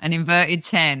catch that? An inverted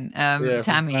 10.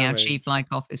 Tammy, our chief like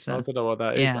officer. I don't know what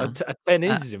that is. Yeah. A 10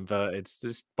 is inverted. It's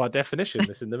just, by definition,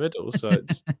 it's in the middle. So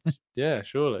it's yeah,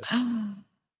 surely.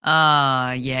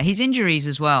 Yeah, his injuries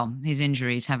as well. His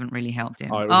injuries haven't really helped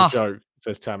him. Oh, it was a joke,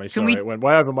 says Tammy. Sorry, it went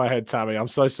way over my head, Tammy. I'm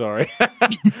so sorry.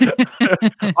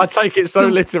 I take it so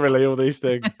literally, all these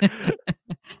things.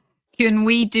 Can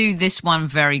we do this one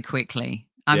very quickly?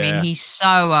 I mean, he's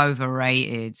so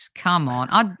overrated. Come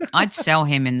on. I'd sell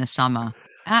him in the summer.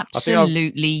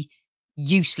 Absolutely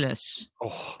useless.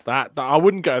 Oh, that I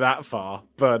wouldn't go that far,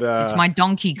 but it's my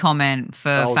donkey comment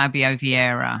for Fabio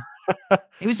Vieira.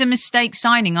 It was a mistake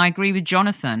signing. I agree with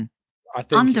Jonathan. I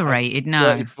think underrated.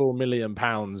 No, £34 million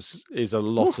is a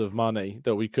lot of money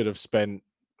that we could have spent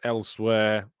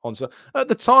elsewhere. At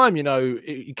the time,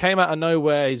 he came out of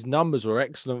nowhere. His numbers were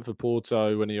excellent for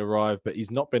Porto when he arrived, but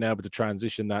he's not been able to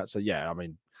transition that. So yeah, I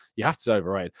mean, you have to say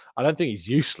overrated. I don't think he's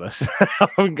useless. I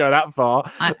wouldn't go that far.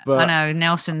 I know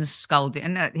Nelson's scolded,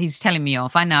 and he's telling me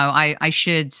off. I know.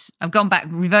 I've gone back,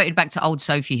 reverted back to old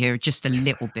Sophie here just a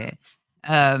little bit.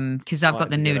 Because I've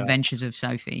got the new adventures of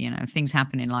Sophie. Things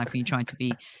happen in life and you try to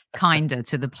be kinder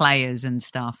to the players and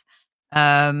stuff.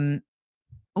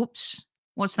 Oops,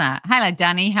 what's that? Hello,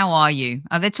 Danny. How are you?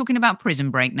 Are they talking about Prison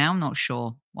Break now? I'm not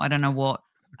sure. I don't know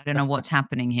what's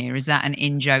happening here. Is that an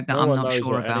in joke that I'm not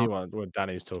sure about? When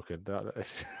Danny's talking,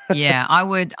 yeah, I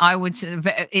would.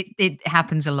 It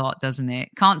happens a lot, doesn't it?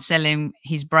 Can't sell him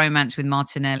his bromance with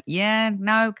Martinelli. Yeah,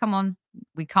 no, come on.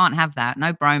 We can't have that.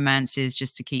 No bromances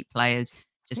just to keep players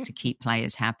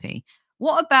happy.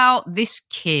 What about this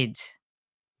kid?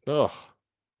 Oh,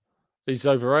 he's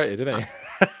overrated, isn't he?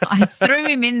 I threw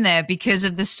him in there because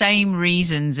of the same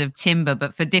reasons of Timber,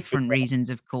 but for different reasons,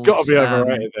 of course. He's got to be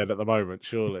overrated then at the moment,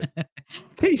 surely.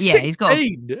 He's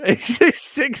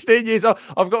 16 years old.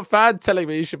 I've got fans telling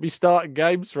me he should be starting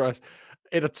games for us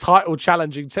in a title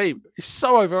challenging team. He's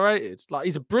so overrated. Like,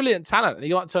 he's a brilliant talent and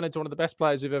he might turn into one of the best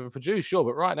players we've ever produced, sure.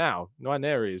 But right now,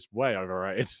 Nwaneri is way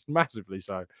overrated, massively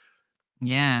so.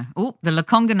 Yeah. Oh, the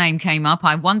Lokonga name came up.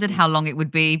 I wondered how long it would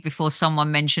be before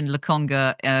someone mentioned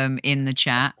Lokonga in the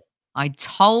chat. I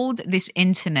told this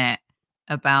internet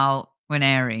about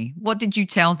Nwaneri. What did you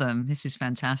tell them? This is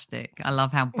fantastic. I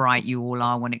love how bright you all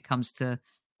are when it comes to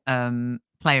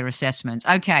player assessments.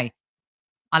 Okay.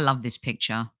 I love this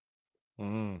picture.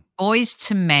 Boys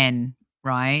to Men,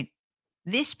 right?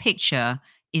 This picture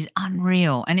is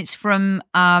unreal. And it's from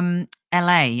LA.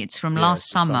 It's from last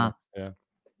summer. Yeah.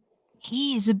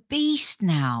 He is a beast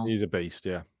now. He's a beast,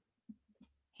 yeah.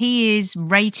 He is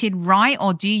rated right,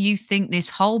 or do you think this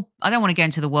whole... I don't want to go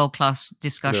into the world-class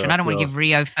discussion. I don't want to give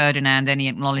Rio Ferdinand any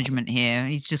acknowledgement here.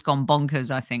 He's just gone bonkers,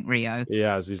 I think, Rio. He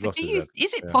has. He's lost his head.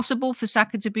 Is it possible for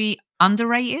Saka to be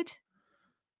underrated?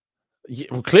 Yeah,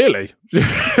 well, clearly.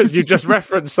 You just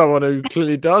referenced someone who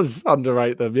clearly does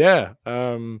underrate them, yeah.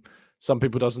 Some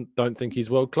people don't think he's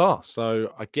world-class.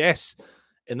 So I guess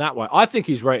in that way, I think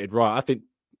he's rated right. I think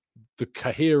the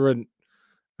coherent,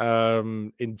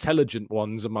 intelligent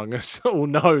ones among us all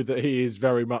know that he is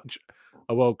very much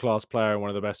a world-class player and one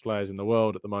of the best players in the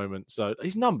world at the moment. So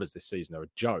his numbers this season are a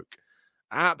joke.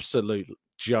 Absolute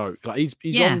joke. Like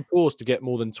he's on course to get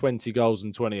more than 20 goals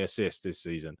and 20 assists this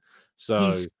season. So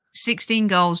he's 16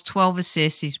 goals, 12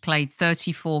 assists. He's played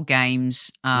 34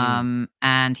 games,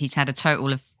 and he's had a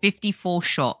total of 54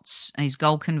 shots. And his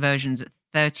goal conversion's at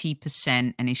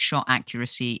 30%, and his shot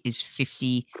accuracy is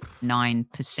 59%.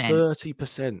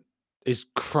 30% is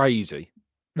crazy.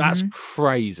 That's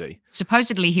crazy.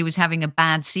 Supposedly he was having a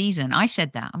bad season. I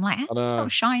said that. I'm like, he's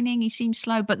not shining. He seems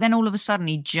slow. But then all of a sudden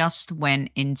he just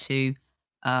went into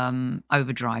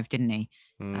overdrive, didn't he?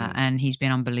 And he's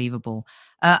been unbelievable.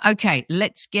 Okay,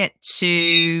 let's get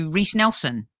to Reece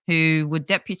Nelson. who would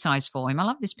deputise for him. I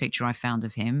love this picture I found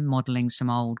of him modelling some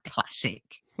old classic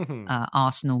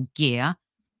Arsenal gear.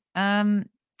 I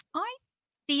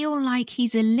feel like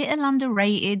he's a little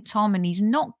underrated, Tom, and he's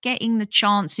not getting the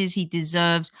chances he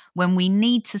deserves when we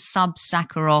need to sub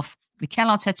Saka off. Mikel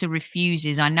Arteta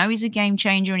refuses. I know he's a game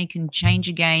changer and he can change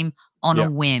a game on a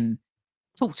whim.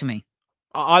 Talk to me.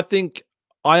 I think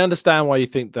I understand why you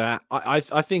think that. I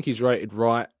think he's rated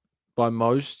right by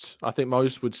most. I think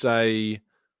most would say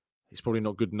he's probably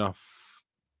not good enough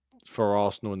for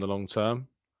Arsenal in the long term.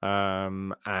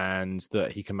 And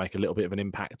that he can make a little bit of an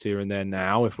impact here and there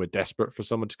now if we're desperate for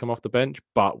someone to come off the bench,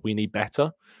 but we need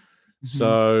better.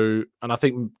 So, and I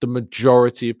think the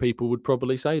majority of people would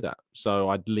probably say that. So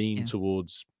I'd lean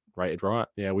towards rated right.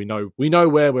 Yeah, we know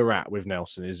where we're at with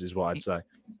Nelson is what I'd say.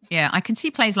 Yeah, I can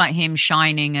see players like him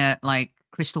shining at like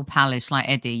Crystal Palace, like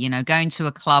Eddie, going to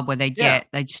a club where they'd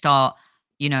start,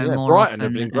 more Brighton often.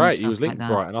 Had been great. He was linked to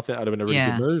Brighton. I think that'd have been a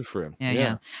really good move for him.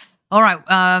 Yeah. All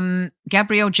right.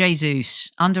 Gabriel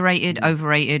Jesus, underrated,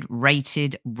 overrated,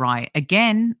 rated right.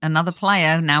 Again, another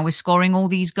player. Now we're scoring all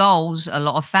these goals. A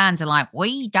lot of fans are like,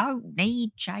 we don't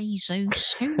need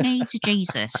Jesus. Who needs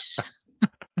Jesus?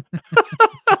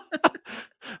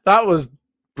 That was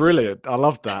brilliant. I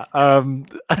love that.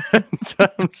 In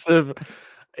terms of,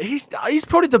 he's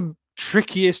probably the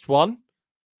trickiest one.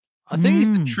 I think he's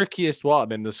the trickiest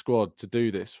one in the squad to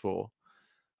do this for.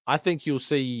 I think you'll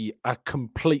see a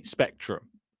complete spectrum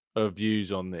of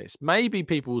views on this. Maybe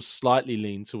people will slightly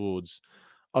lean towards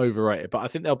overrated, but I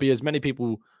think there'll be as many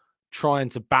people trying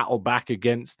to battle back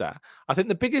against that. I think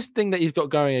the biggest thing that he's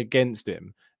got going against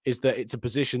him is that it's a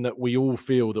position that we all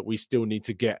feel that we still need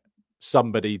to get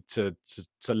somebody to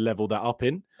level that up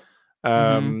in.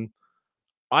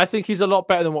 I think he's a lot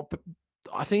better than what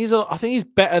I think he's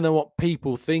better than what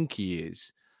people think he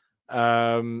is.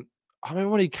 I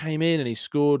mean, when he came in and he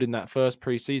scored in that first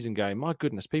preseason game, my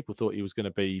goodness, people thought he was going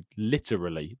to be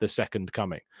literally the second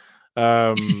coming.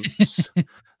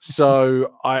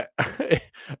 So I,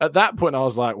 at that point, I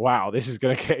was like, wow, this is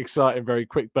going to get exciting very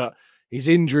quick. But his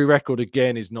injury record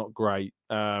again is not great.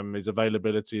 His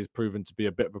availability has proven to be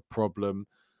a bit of a problem.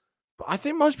 But I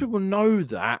think most people know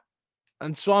that.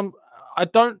 And so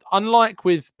unlike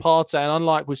with Partey and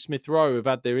unlike with Smith Rowe, who've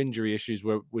had their injury issues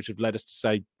which have led us to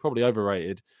say probably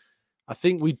overrated. I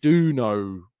think we do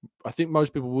know. I think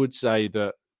most people would say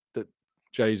that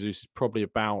Jesus is probably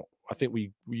about. I think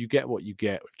you get what you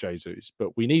get with Jesus,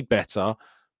 but we need better.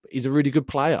 But he's a really good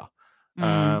player, so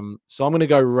I'm going to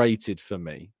go rated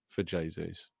for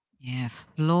Jesus. Yeah,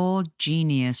 flawed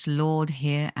genius. Lord,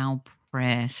 hear our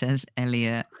prayer, says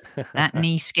Elliot. That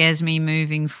knee scares me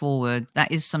moving forward.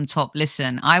 That is some top.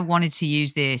 Listen, I wanted to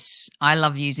use this. I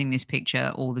love using this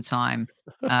picture all the time.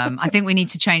 I think we need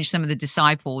to change some of the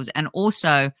disciples. And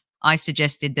also, I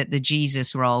suggested that the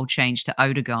Jesus role change to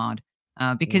Odegaard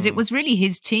because it was really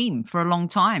his team for a long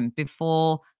time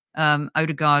before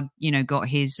Odegaard, got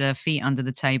his feet under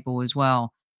the table as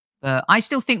well. But I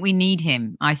still think we need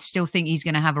him. I still think he's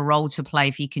going to have a role to play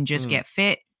if he can just get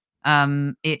fit,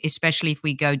 especially if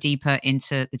we go deeper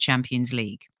into the Champions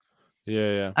League.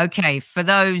 Yeah. Okay, for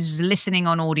those listening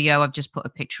on audio, I've just put a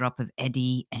picture up of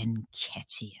Eddie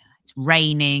Nketiah. It's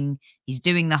raining. He's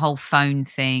doing the whole phone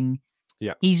thing.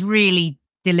 Yeah. He's really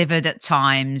delivered at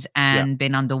times and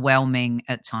been underwhelming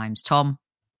at times. Tom?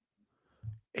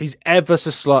 He's ever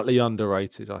so slightly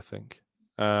underrated, I think.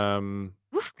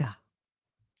 Oofga.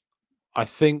 I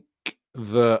think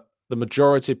that the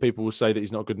majority of people will say that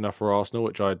he's not good enough for Arsenal,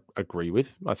 which I agree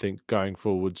with. I think going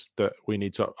forwards that we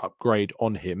need to upgrade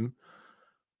on him.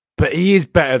 But he is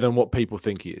better than what people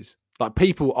think he is. Like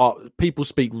people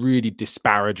speak really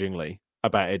disparagingly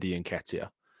about Eddie Nketiah.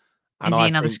 Is he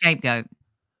another scapegoat?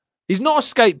 He's not a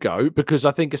scapegoat because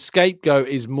I think a scapegoat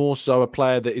is more so a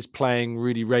player that is playing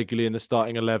really regularly in the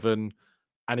starting 11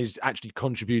 and is actually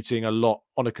contributing a lot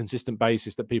on a consistent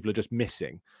basis that people are just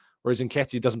missing. Whereas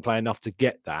Nketiah doesn't play enough to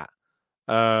get that.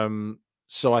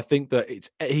 So I think that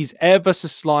he's ever so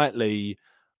slightly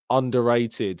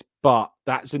underrated, but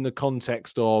that's in the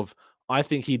context of I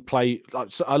think he'd play.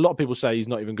 A lot of people say he's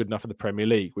not even good enough for the Premier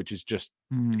League, which is just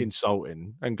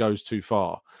insulting and goes too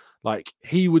far. Like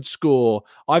he would score.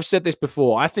 I've said this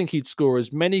before. I think he'd score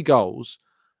as many goals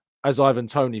as Ivan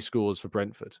Toney scores for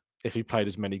Brentford if he played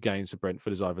as many games for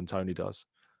Brentford as Ivan Toney does.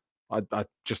 I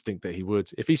just think that he would.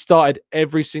 If he started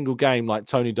every single game like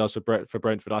Toney does for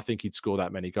Brentford, I think he'd score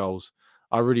that many goals.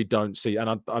 I really don't see,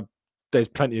 and there's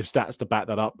plenty of stats to back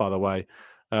that up, by the way,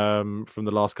 from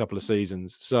the last couple of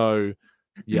seasons. So,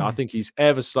 yeah, I think he's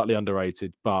ever slightly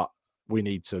underrated, but we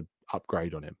need to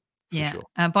upgrade on him for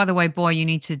sure. By the way, boy, you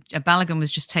need to. Balogun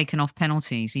was just taken off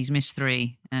penalties. He's missed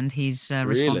 3, and his Really?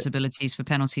 responsibilities for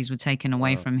penalties were taken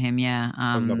away from him. Yeah,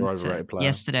 That's another overrated player.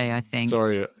 Yesterday, I think.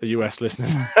 Sorry, US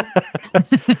listeners.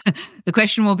 The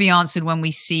question will be answered when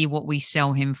we see what we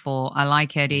sell him for. I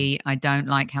like Eddie. I don't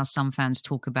like how some fans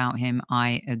talk about him.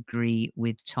 I agree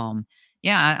with Tom.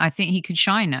 Yeah, I think he could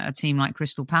shine at a team like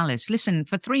Crystal Palace. Listen,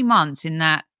 for 3 months in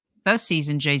that first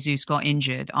season, Jesus got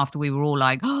injured after we were all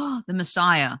like, oh, the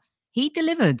Messiah. He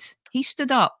delivered. He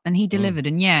stood up and he delivered.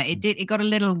 And yeah, it got a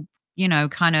little,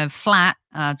 kind of flat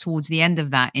towards the end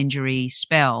of that injury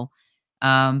spell.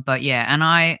 But yeah, and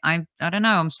I don't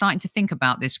know. I'm starting to think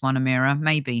about this one, Amira.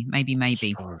 Maybe.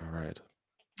 So overrated.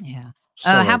 Yeah.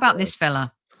 How about this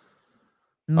fella?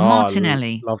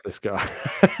 Martinelli. Love this guy.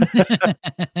 I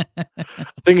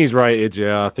think he's rated.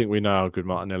 Yeah, I think we know how good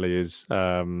Martinelli is.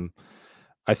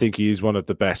 I think he's one of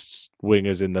the best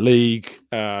wingers in the league.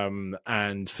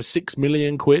 And for £6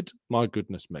 million, my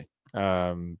goodness me,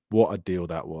 what a deal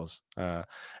that was. I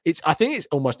think it's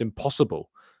almost impossible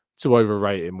to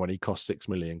overrate him when he cost £6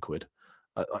 million.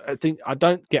 I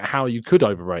don't get how you could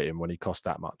overrate him when he cost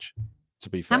that much. To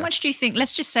be fair, how much do you think?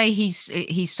 Let's just say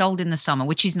he's sold in the summer,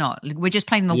 which he's not. We're just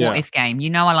playing the what if game.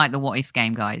 I like the what if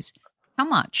game, guys. How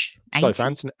much? 80? So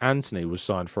if Anthony was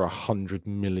signed for €100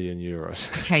 million.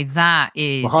 Okay, that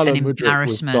is Mahalo an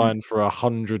embarrassment. Was signed for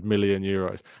 €100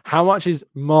 million. How much is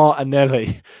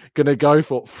Martinelli going to go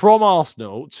for from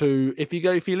Arsenal to if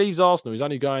he leaves Arsenal, he's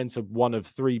only going to one of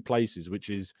 3 places, which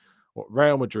is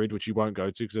Real Madrid, which he won't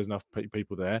go to because there's enough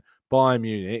people there, Bayern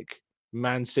Munich,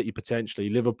 Man City potentially,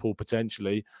 Liverpool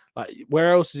potentially. Like,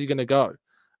 where else is he going to go?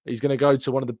 He's going to go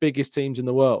to one of the biggest teams in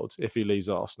the world if he leaves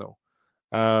Arsenal.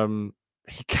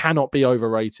 He cannot be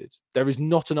overrated. There is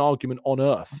not an argument on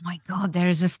earth. Oh my God,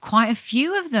 there's quite a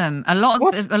few of them. A lot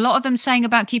of them saying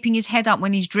about keeping his head up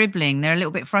when he's dribbling. They're a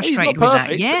little bit frustrated with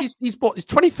that. Yeah, he's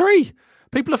 23.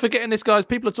 People are forgetting this guy.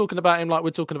 People are talking about him like we're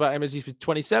talking about him as if he's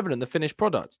 27 and the finished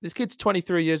product. This kid's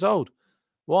 23 years old.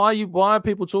 Why are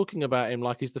people talking about him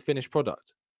like he's the finished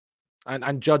product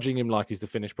and judging him like he's the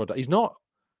finished product? He's not.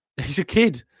 He's a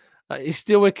kid. He's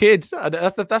still a kid.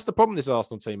 That's the problem with this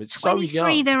Arsenal team. It's 23, so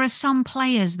young. There are some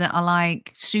players that are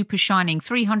like super shining.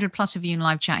 300 plus of you in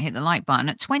live chat hit the like button.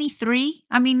 At 23,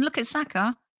 I mean, look at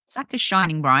Saka. Saka's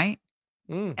shining bright.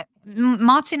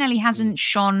 Martinelli hasn't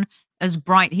shone as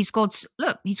bright. He scored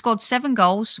 7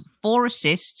 goals, 4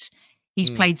 assists. He's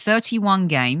played 31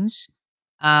 games.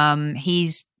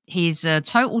 His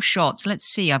total shots, let's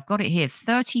see, I've got it here,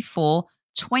 34,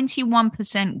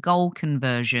 21% goal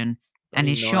conversion. And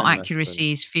his shot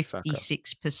accuracy is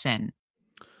 56%.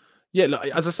 Yeah, look,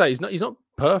 as I say, he's not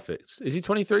perfect. Is he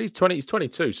 23? He's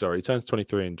 22. Sorry, he turns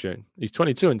 23 in June. He's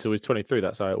 22 until he's 23.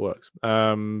 That's how it works.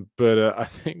 But I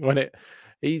think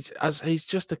he's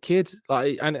just a kid.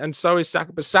 Like, and so is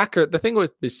Saka. But Saka, the thing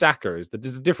with Saka is that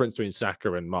there's a difference between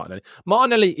Saka and Martinelli.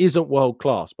 Martinelli isn't world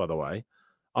class, by the way.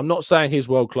 I'm not saying he's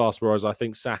world class, whereas I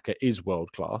think Saka is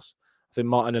world class. I think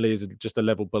Martinelli is just a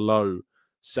level below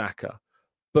Saka.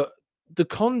 But the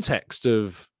context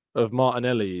of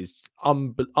Martinelli is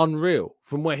unreal.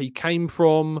 From where he came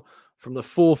from the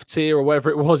 4th tier or wherever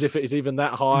it was, if it is even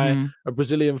that high, of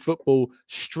Brazilian football,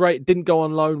 didn't go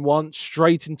on loan once,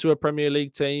 straight into a Premier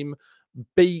League team,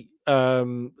 beat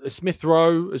Smith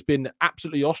Rowe, has been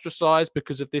absolutely ostracised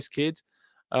because of this kid.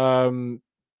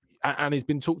 And he's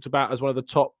been talked about as one of the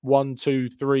top 1, 2,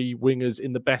 3 wingers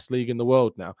in the best league in the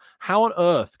world now. How on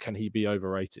earth can he be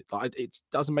overrated? Like, it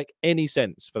doesn't make any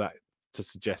sense for that to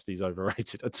suggest he's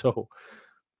overrated at all.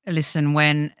 Listen,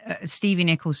 when Stevie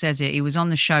Nicol says it, he was on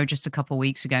the show just a couple of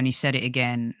weeks ago and he said it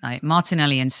again. Like,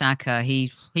 Martinelli and Saka,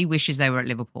 he wishes they were at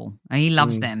Liverpool. He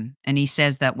loves them. And he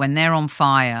says that when they're on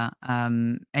fire,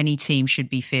 any team should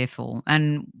be fearful.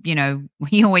 And,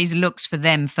 he always looks for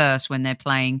them first when they're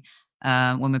playing,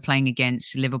 when we're playing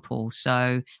against Liverpool.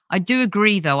 So I do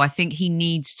agree, though. I think he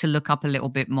needs to look up a little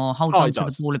bit more, holds on to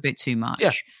the ball a bit too much.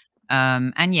 Yeah.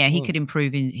 And he could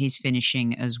improve his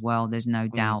finishing as well. There's no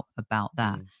doubt about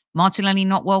that. Martinelli,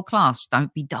 not world class.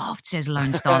 Don't be daft, says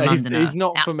Lone Star Londoner. He's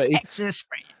not for me. Texas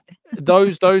friend.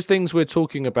 those things we're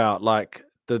talking about, like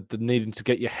the needing to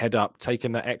get your head up,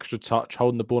 taking that extra touch,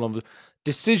 holding the ball on.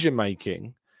 Decision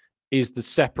making is the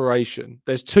separation.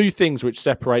 There's 2 things which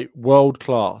separate world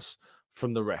class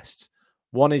from the rest.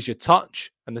 One is your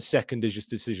touch, and the second is your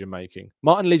decision making.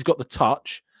 Martinelli's got the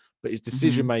touch, but his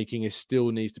decision making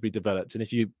still needs to be developed. And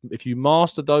if you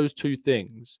master those 2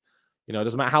 things, it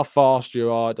doesn't matter how fast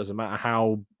you are, it doesn't matter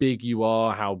how big you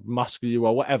are, how muscular you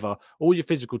are, whatever, all your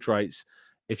physical traits.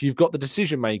 If you've got the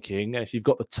decision making and if you've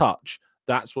got the touch,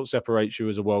 that's what separates you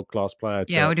as a world class player.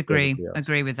 Yeah, I would agree.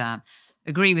 Agree with that.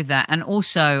 Agree with that. And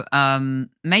also,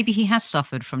 maybe he has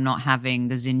suffered from not having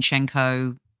the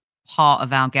Zinchenko part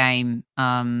of our game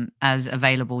as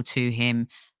available to him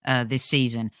this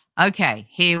season. Okay,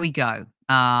 here we go.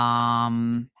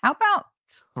 How about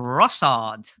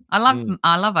Trossard? I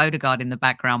love Odegaard in the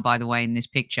background, by the way, in this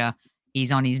picture.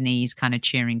 He's on his knees, kind of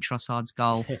cheering Trossard's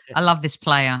goal. I love this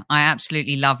player. I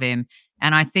absolutely love him.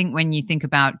 And I think when you think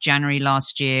about January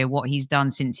last year, what he's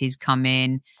done since he's come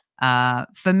in,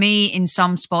 for me, in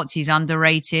some spots, he's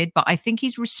underrated, but I think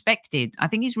he's respected. I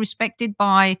think he's respected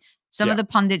by some of the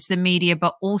pundits, the media,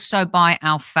 but also by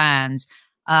our fans.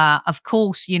 Of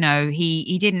course,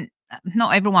 he didn't.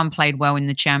 Not everyone played well in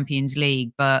the Champions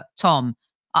League, but Tom,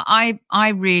 I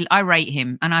rate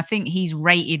him, and I think he's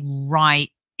rated right.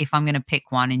 If I'm going to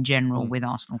pick one in general with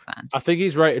Arsenal fans, I think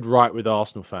he's rated right with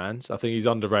Arsenal fans. I think he's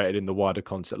underrated in the wider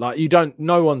concept. Like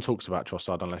no one talks about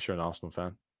Trossard unless you're an Arsenal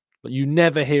fan. But you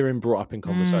never hear him brought up in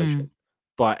conversation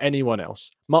by anyone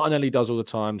else. Martinelli does all the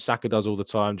time. Saka does all the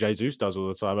time. Jesus does all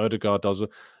the time. Odegaard does.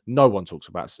 No one talks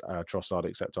about Trossard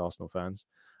except Arsenal fans.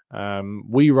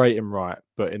 We rate him right,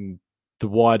 but in the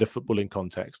wider footballing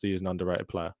context, he is an underrated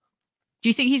player. Do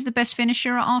you think he's the best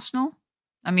finisher at Arsenal?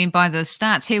 I mean, by the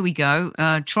stats, here we go.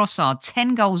 Trossard,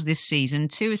 10 goals this season,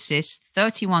 2 assists,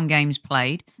 31 games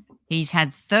played. He's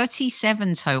had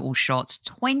 37 total shots,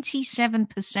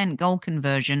 27% goal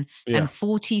conversion, and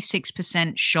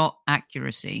 46% shot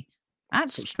accuracy.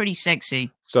 That's pretty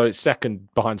sexy. So it's second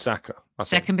behind Saka.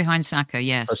 Second behind Saka,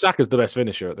 yes. So Saka's the best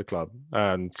finisher at the club.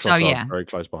 And Trossard's very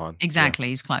close behind. Exactly,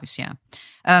 he's close,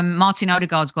 Martin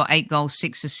Odegaard's got 8 goals,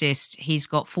 6 assists. He's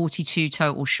got 42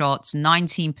 total shots,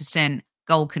 19%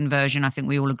 goal conversion. I think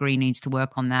we all agree needs to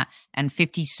work on that. And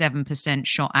 57%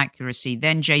 shot accuracy.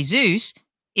 Then Jesus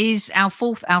is our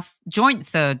joint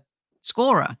third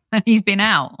scorer. And he's been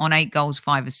out on 8 goals,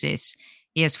 5 assists.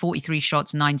 He has 43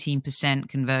 shots, 19%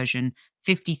 conversion,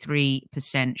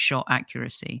 53% shot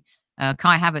accuracy.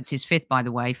 Kai Havertz is 5th, by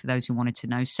the way, for those who wanted to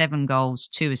know. 7 goals,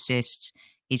 2 assists.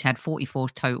 He's had 44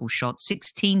 total shots,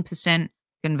 16%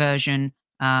 conversion,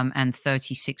 and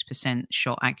 36%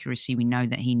 shot accuracy. We know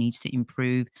that he needs to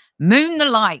improve. Moon the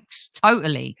likes,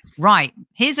 totally. Right.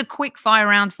 Here's a quick fire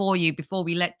round for you before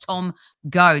we let Tom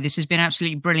go. This has been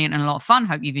absolutely brilliant and a lot of fun.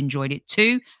 Hope you've enjoyed it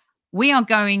too. We are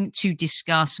going to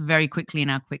discuss very quickly in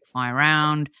our quick fire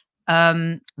round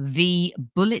the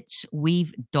bullets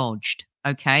we've dodged,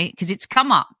 okay? Because it's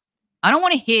come up. I don't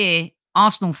want to hear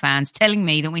Arsenal fans telling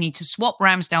me that we need to swap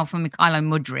Ramsdale for Mykhailo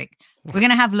Mudryk. We're going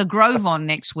to have Le Grove on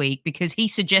next week because he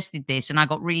suggested this and I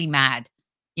got really mad.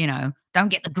 Don't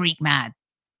get the Greek mad.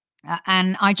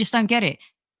 And I just don't get it.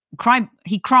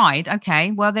 He cried.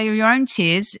 Okay, well, they are your own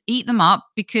tears. Eat them up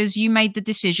because you made the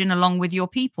decision along with your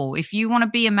people. If you want to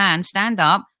be a man, stand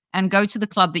up and go to the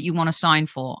club that you want to sign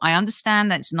for. I understand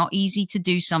that it's not easy to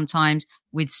do sometimes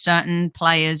with certain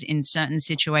players in certain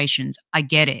situations. I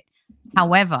get it.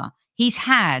 However, he's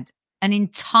had an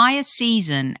entire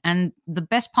season and the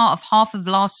best part of half of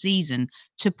last season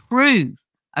to prove,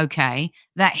 okay,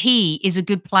 that he is a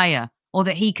good player or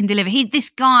that he can deliver. This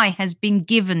guy has been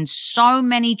given so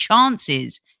many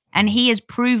chances and he has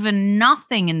proven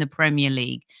nothing in the Premier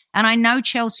League. And I know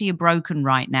Chelsea are broken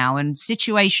right now and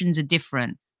situations are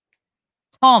different.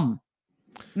 Tom,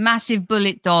 massive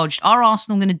bullet dodged. Are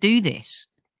Arsenal going to do this?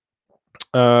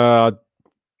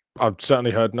 I've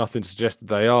certainly heard nothing to suggest that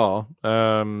they are.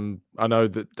 I know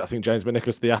that I think James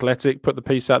McNicholas, The Athletic, put the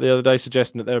piece out the other day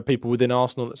suggesting that there are people within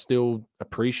Arsenal that still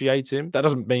appreciate him. That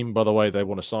doesn't mean, by the way, they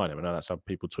want to sign him. I know that's how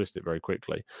people twist it very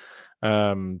quickly.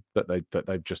 That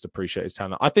they've just appreciated his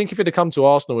talent. I think if it had come to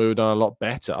Arsenal, we would have done a lot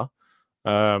better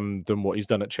than what he's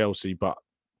done at Chelsea. But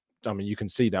I mean, you can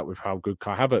see that with how good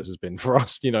Kai Havertz has been for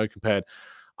us, compared.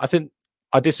 I think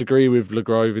I disagree with Le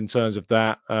Grove in terms of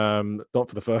that. Not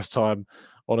for the first time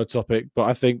on a topic, but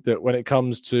I think that when it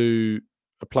comes to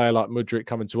a player like Mudryk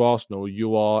coming to Arsenal,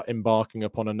 you are embarking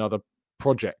upon another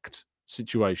project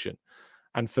situation.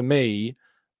 And for me,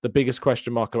 the biggest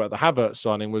question mark about the Havertz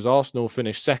signing was Arsenal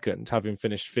finished second, having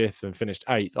finished 5th and finished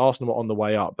 8th. Arsenal were on the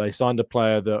way up. They signed a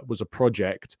player that was a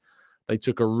project. They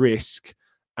took a risk,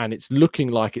 and it's looking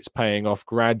like it's paying off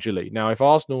gradually. Now, if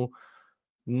Arsenal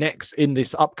next in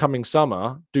this upcoming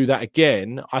summer do that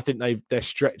again, I think they're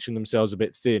stretching themselves a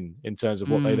bit thin in terms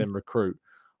of what they then recruit.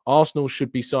 Arsenal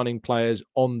should be signing players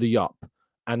on the up,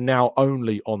 and now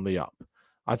only on the up.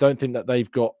 I don't think that they've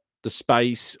got the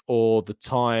space or the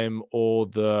time or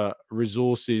the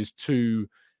resources to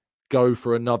go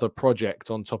for another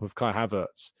project on top of Kai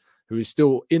Havertz, who is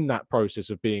still in that process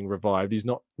of being revived. He's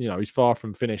not, he's far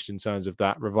from finished in terms of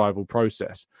that revival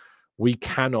process. We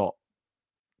cannot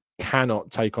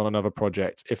cannot take on another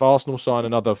project. If Arsenal sign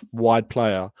another wide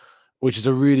player, which is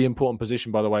a really important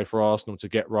position, by the way, for Arsenal to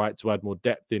get right, to add more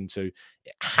depth into,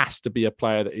 it has to be a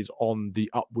player that is on the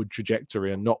upward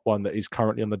trajectory and not one that is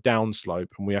currently on the downslope,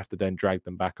 and we have to then drag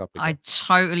them back up again. I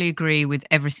totally agree with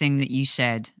everything that you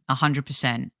said,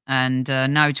 100%. And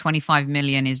no, 25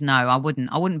 million is no. I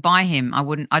wouldn't buy him.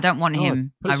 I don't want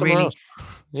him. Put it I somewhere really, else.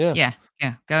 Yeah.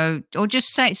 yeah. Go or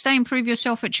just stay and prove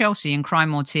yourself at Chelsea and cry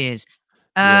more tears.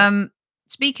 Yeah.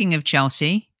 Speaking of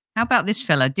Chelsea, how about this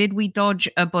fella? Did we dodge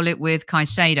a bullet with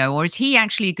Caicedo, or is he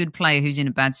actually a good player who's in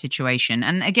a bad situation?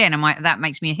 And again, that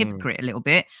makes me a hypocrite a little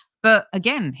bit. But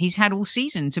again, he's had all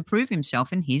season to prove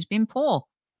himself, and he's been poor.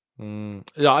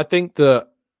 Yeah, I think that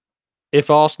if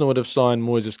Arsenal would have signed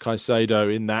Moises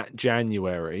Caicedo in that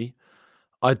January,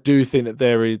 I do think that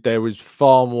there is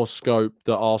far more scope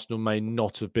that Arsenal may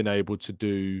not have been able to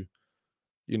do.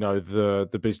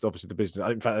 The business, obviously the business.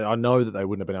 In fact, I know that they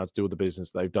wouldn't have been able to do all the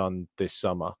business they've done this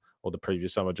summer or the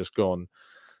previous summer just gone.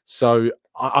 So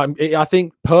I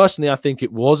think personally, I think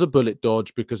it was a bullet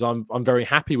dodge because I'm very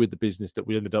happy with the business that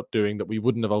we ended up doing that we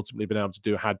wouldn't have ultimately been able to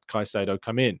do had Caicedo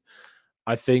come in.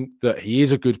 I think that he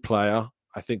is a good player.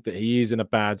 I think that he is in a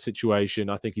bad situation.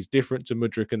 I think he's different to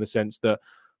Mudryk in the sense that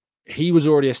he was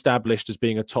already established as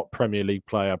being a top Premier League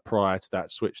player prior to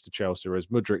that switch to Chelsea, whereas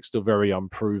Mudryk's still very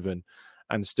unproven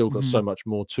and still got so much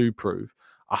more to prove.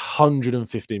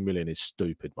 115 million is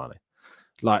stupid money.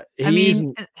 Like he's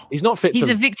not fit. He's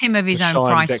a victim of his own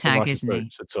price tag, isn't he?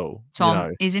 At all,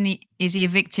 Tom, isn't he? Is he a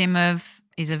victim of?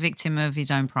 He's a victim of his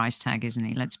own price tag, isn't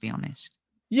he? Let's be honest.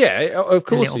 Yeah, of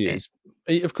course he is.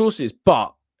 Of course he is.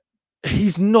 But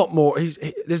he's not more.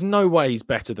 There's no way he's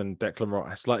better than Declan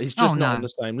Rice. Like he's just not on the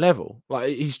same level. Like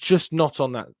he's just not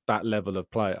on that level of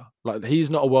player. Like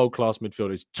he's not a world class midfielder.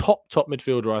 He's top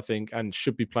midfielder, I think, and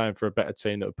should be playing for a better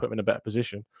team that would put him in a better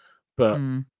position. But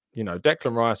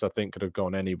Declan Rice, I think, could have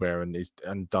gone anywhere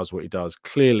and does what he does.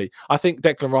 Clearly, I think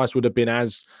Declan Rice would have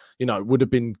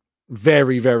been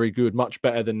very, very good, much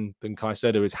better than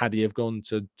Caicedo is had he have gone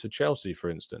to Chelsea,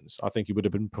 for instance. I think he would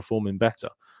have been performing better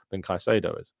than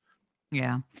Caicedo is.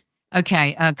 Yeah.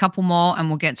 Okay, a couple more and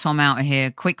we'll get Tom out of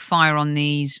here. Quick fire on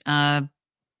these.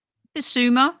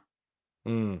 Bissouma.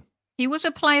 He was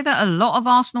a player that a lot of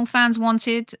Arsenal fans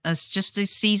wanted just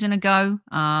this season ago.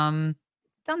 Done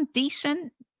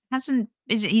decent.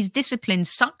 His discipline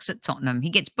sucks at Tottenham. He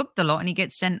gets booked a lot and he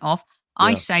gets sent off. Yeah.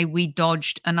 I say we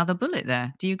dodged another bullet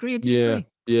there. Do you agree or disagree?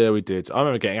 Yeah, we did. I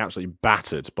remember getting absolutely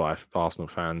battered by Arsenal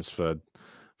fans for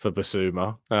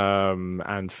Bissouma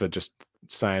and for just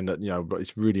saying that, but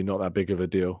it's really not that big of a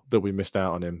deal that we missed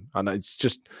out on him. And it's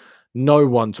just no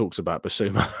one talks about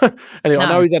Bissouma. Anyway,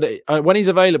 no. I know when he's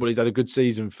available, he's had a good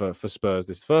season for Spurs.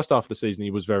 This first half of the season,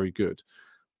 he was very good.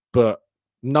 But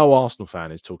no Arsenal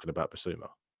fan is talking about Bissouma.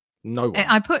 No one.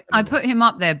 I put him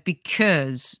up there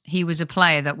because he was a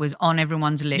player that was on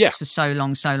everyone's lips for so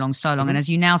long. Mm-hmm. And as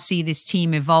you now see this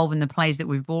team evolve and the players that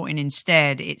we've brought in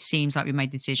instead, it seems like we made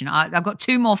the decision. I've got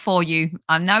two more for you.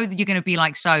 I know that you're going to be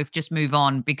like, Soph, just move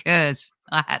on because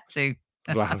I had to.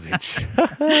 Vlahovic.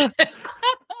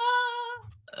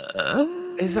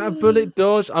 Is that a bullet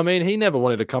dodge? I mean, he never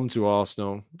wanted to come to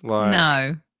Arsenal.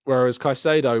 No. Whereas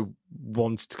Caicedo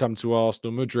wanted to come to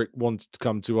Arsenal. Mudryk wanted to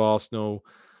come to Arsenal.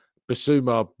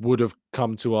 Bissouma would have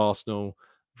come to Arsenal.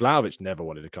 Vlahovic never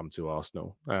wanted to come to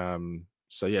Arsenal.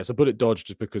 So, yeah, it's a bullet dodge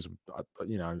just because,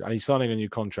 and he's signing a new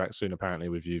contract soon, apparently,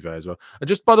 with Juve as well. And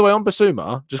just, by the way, on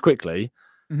Bissouma, just quickly,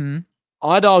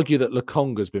 I'd argue that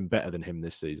Lokonga's been better than him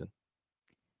this season.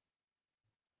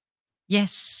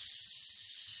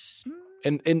 Yes.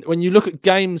 And when you look at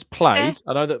games played,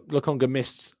 I know that Lokonga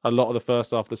missed a lot of the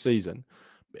first half of the season.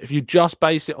 But if you just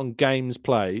base it on games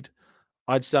played,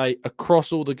 I'd say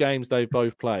across all the games they've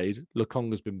both played,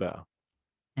 Lokonga's been better.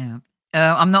 Yeah.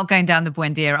 I'm not going down the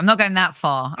Buendia. I'm not going that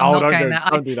far.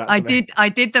 Don't do that. I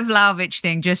did the Vlahovic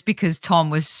thing just because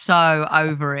Tom was so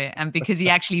over it, and because he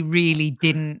actually really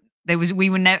didn't. He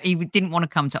didn't want to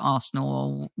come to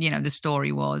Arsenal. Or, the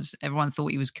story was everyone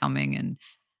thought he was coming,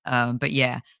 but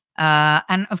yeah.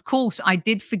 And of course, I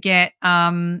did forget.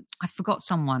 I forgot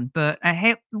someone, but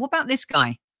hey, what about this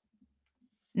guy,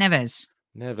 Neves?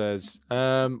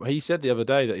 He said the other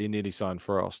day that he nearly signed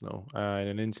for Arsenal in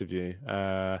an interview.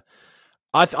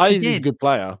 I think he's a good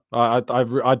player. I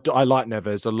like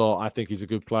Neves a lot. I think he's a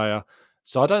good player.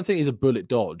 So I don't think he's a bullet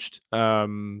dodged.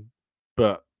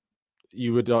 But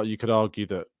you could argue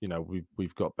that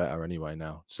we've got better anyway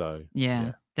now. So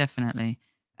yeah. Definitely.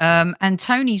 And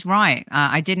Tony's right.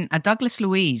 Douglas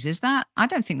Luiz, is that? I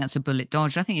don't think that's a bullet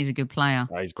dodge. I think he's a good player.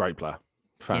 He's a great player.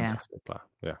 Fantastic player.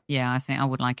 Yeah. Yeah, I think I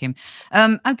would like him.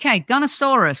 Okay,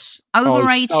 Gunnosaurus. So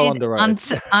Overrated,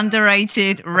 underrated.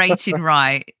 underrated, rated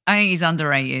right. I think he's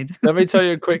underrated. Let me tell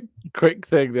you a quick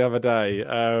thing the other day.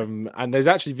 And there's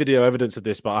actually video evidence of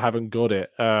this, but I haven't got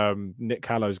it. Nick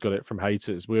Callow's got it from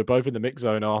Haters. We were both in the mix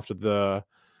zone after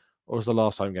what was the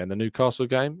last home game? The Newcastle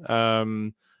game.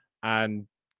 And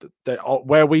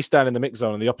where we stand in the mix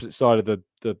zone on the opposite side of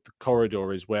the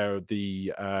corridor is where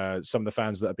some of the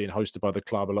fans that are being hosted by the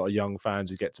club, a lot of young fans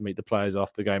who get to meet the players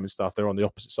after the game and stuff, they're on the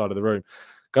opposite side of the room.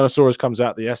 Gunnosaurus comes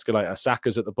out the escalator,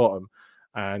 Saka's at the bottom,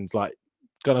 and like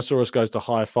Gunnosaurus goes to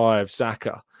high five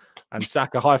Saka, and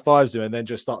Saka high fives him and then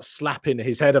just starts slapping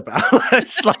his head about.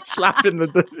 It's like slapping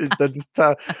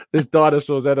this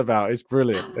dinosaur's head about. It's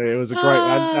brilliant. It was a great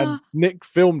and Nick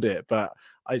filmed it, but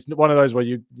it's one of those where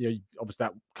you obviously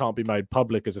that can't be made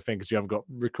public as a thing because you haven't got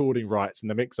recording rights in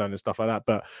the mix zone and stuff like that.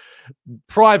 But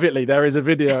privately, there is a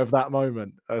video of that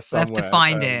moment somewhere. We have to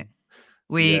find it.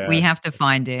 We have to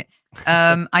find it.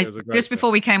 Just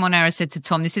before we came on air, I said to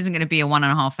Tom, this isn't going to be a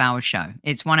 1.5 hour show.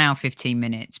 It's 1 hour, 15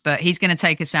 minutes, but he's going to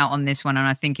take us out on this one. And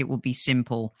I think it will be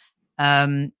simple.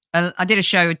 I did a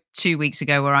show 2 weeks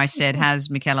ago where I said, has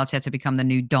Mikel Arteta become the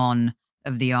new Don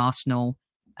of the Arsenal?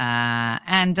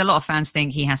 And a lot of fans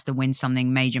think he has to win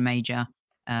something major.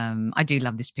 I do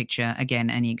love this picture. Again,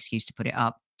 any excuse to put it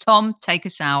up. Tom, take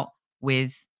us out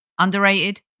with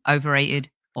underrated,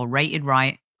 overrated, or rated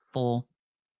right for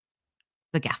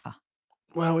the gaffer.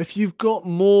 Well, if you've got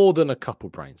more than a couple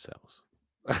brain cells,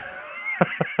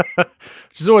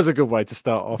 which is always a good way to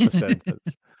start off a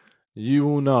sentence, you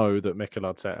will know that Mikel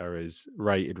Arteta is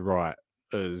rated right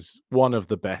as one of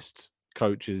the best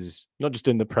coaches, not just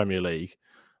in the Premier League,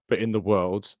 but in the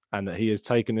world, and that he has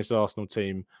taken this Arsenal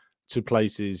team to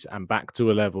places and back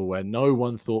to a level where no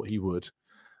one thought he would.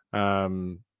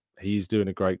 He's doing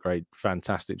a great,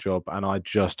 fantastic job, and I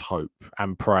just hope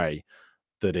and pray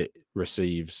that it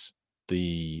receives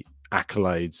the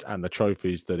accolades and the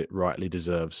trophies that it rightly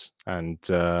deserves. And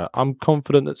I'm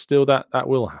confident that still that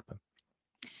will happen.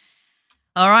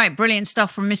 All right, brilliant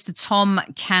stuff from Mr. Tom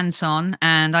Canton.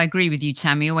 And I agree with you,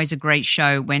 Tammy. Always a great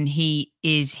show when he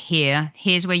is here.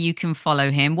 Here's where you can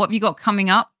follow him. What have you got coming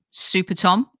up, Super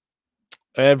Tom?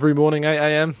 Every morning, 8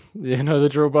 a.m. You know the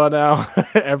drill by now.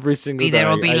 Every single day. Be there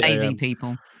or be lazy,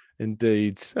 people.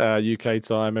 Indeed. UK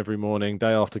time every morning,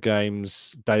 day after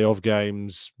games, day of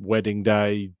games, wedding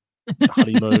day,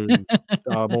 honeymoon.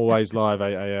 I'm always live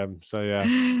 8 a.m. So, yeah,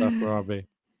 that's where I'll be.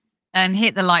 And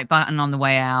hit the like button on the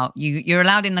way out. You're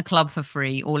allowed in the club for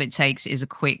free. All it takes is a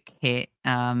quick hit.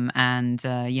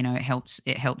 It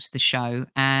helps the show.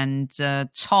 And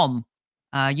Tom,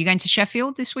 you going to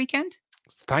Sheffield this weekend?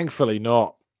 Thankfully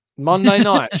not. Monday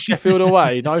night, Sheffield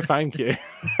away. No, thank you.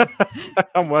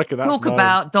 I'm working that. Talk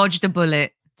about dodged a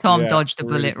bullet. Tom dodged a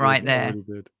bullet right there.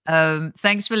 Really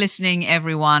thanks for listening,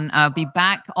 everyone. I'll be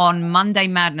back on Monday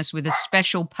Madness with a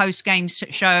special post-game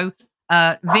show.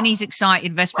 Vinny's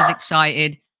excited. Vesper's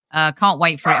excited. Can't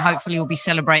wait for it. Hopefully we'll be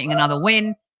celebrating another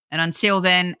win. And until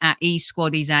then, at ease,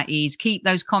 squaddies at ease. Keep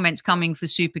those comments coming for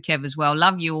Super Kev as well.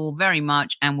 Love you all very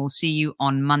much. And we'll see you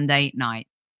on Monday night.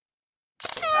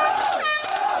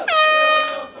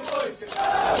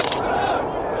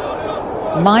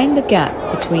 Mind the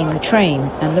gap between the train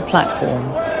and the platform.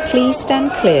 Please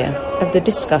stand clear of the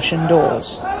discussion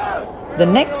doors. The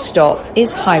next stop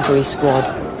is Highbury Squad.